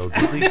rabbit though,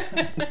 does he?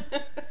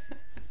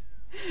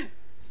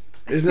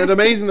 Isn't it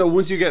amazing that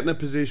once you get in a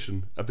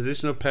position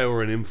of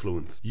power and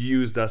influence, you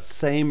use that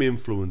same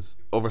influence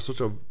over such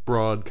a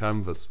broad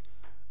canvas,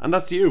 and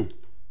that's you.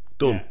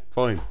 Done. Yeah.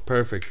 Fine.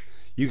 Perfect.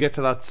 You get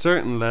to that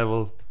certain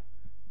level.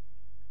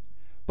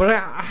 But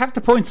I have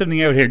to point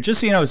something out here, just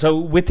so you know. So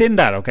within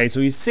that, okay, so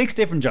he's 6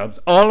 different jobs,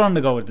 all on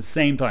the go at the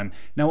same time.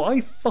 Now,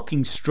 I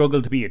fucking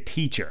struggle to be a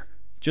teacher,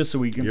 just so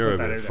we can You're put a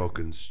that bit out there.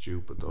 fucking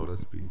stupid though,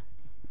 let's be.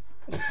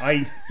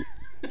 I...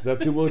 Is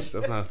that too much?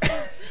 That's not.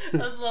 That's a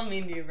little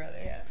mean to you, brother,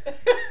 yeah.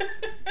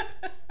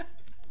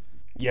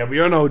 Yeah, but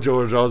you're no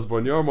George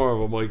Osborne, you're more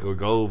of a Michael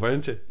Gove,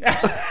 aren't you?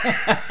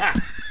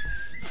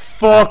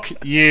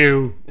 Fuck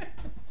you.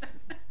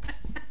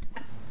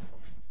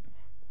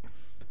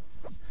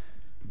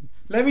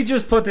 Let me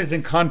just put this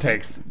in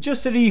context,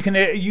 just so that you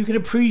can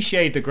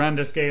appreciate the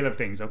grander scale of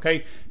things,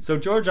 okay? So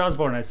George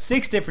Osborne has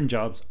 6 different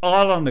jobs,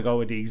 all on the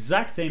go at the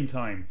exact same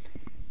time.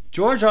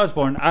 George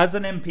Osborne, as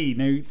an MP,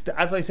 now,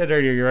 as I said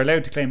earlier, you're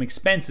allowed to claim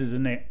expenses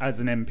as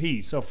an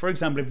MP. So, for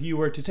example, if you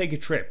were to take a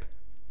trip,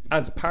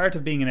 as part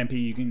of being an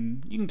MP, you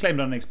can claim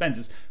it on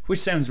expenses, which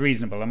sounds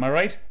reasonable, am I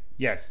right?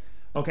 Yes.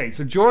 Okay,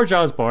 so George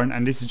Osborne,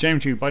 and this is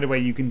geometry, by the way,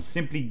 you can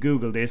simply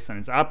Google this and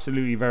it's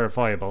absolutely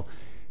verifiable.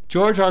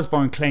 George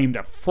Osborne claimed a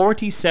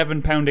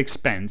 £47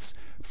 expense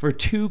for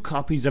 2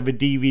 copies of a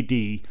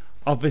DVD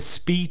of a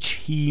speech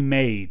he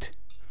made.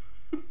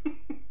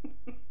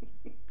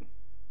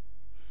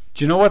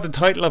 Do you know what the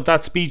title of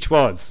that speech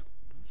was?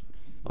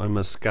 I'm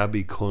a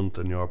scabby cunt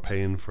and you're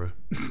paying for it.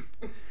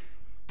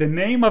 The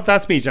name of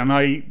that speech,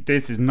 and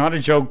this is not a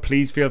joke,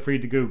 please feel free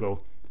to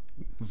Google,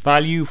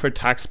 Value for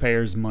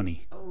Taxpayers'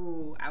 Money.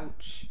 Oh,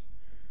 ouch.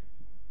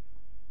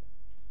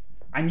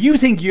 And you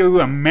think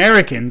you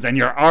Americans and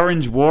your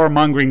orange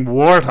warmongering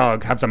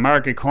warthog have the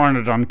market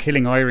cornered on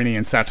killing irony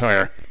and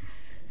satire?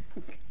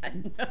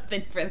 Got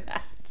nothing for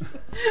that.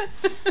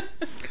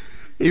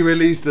 He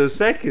released a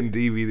second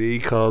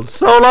DVD called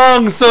So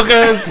Long,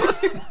 Suckers!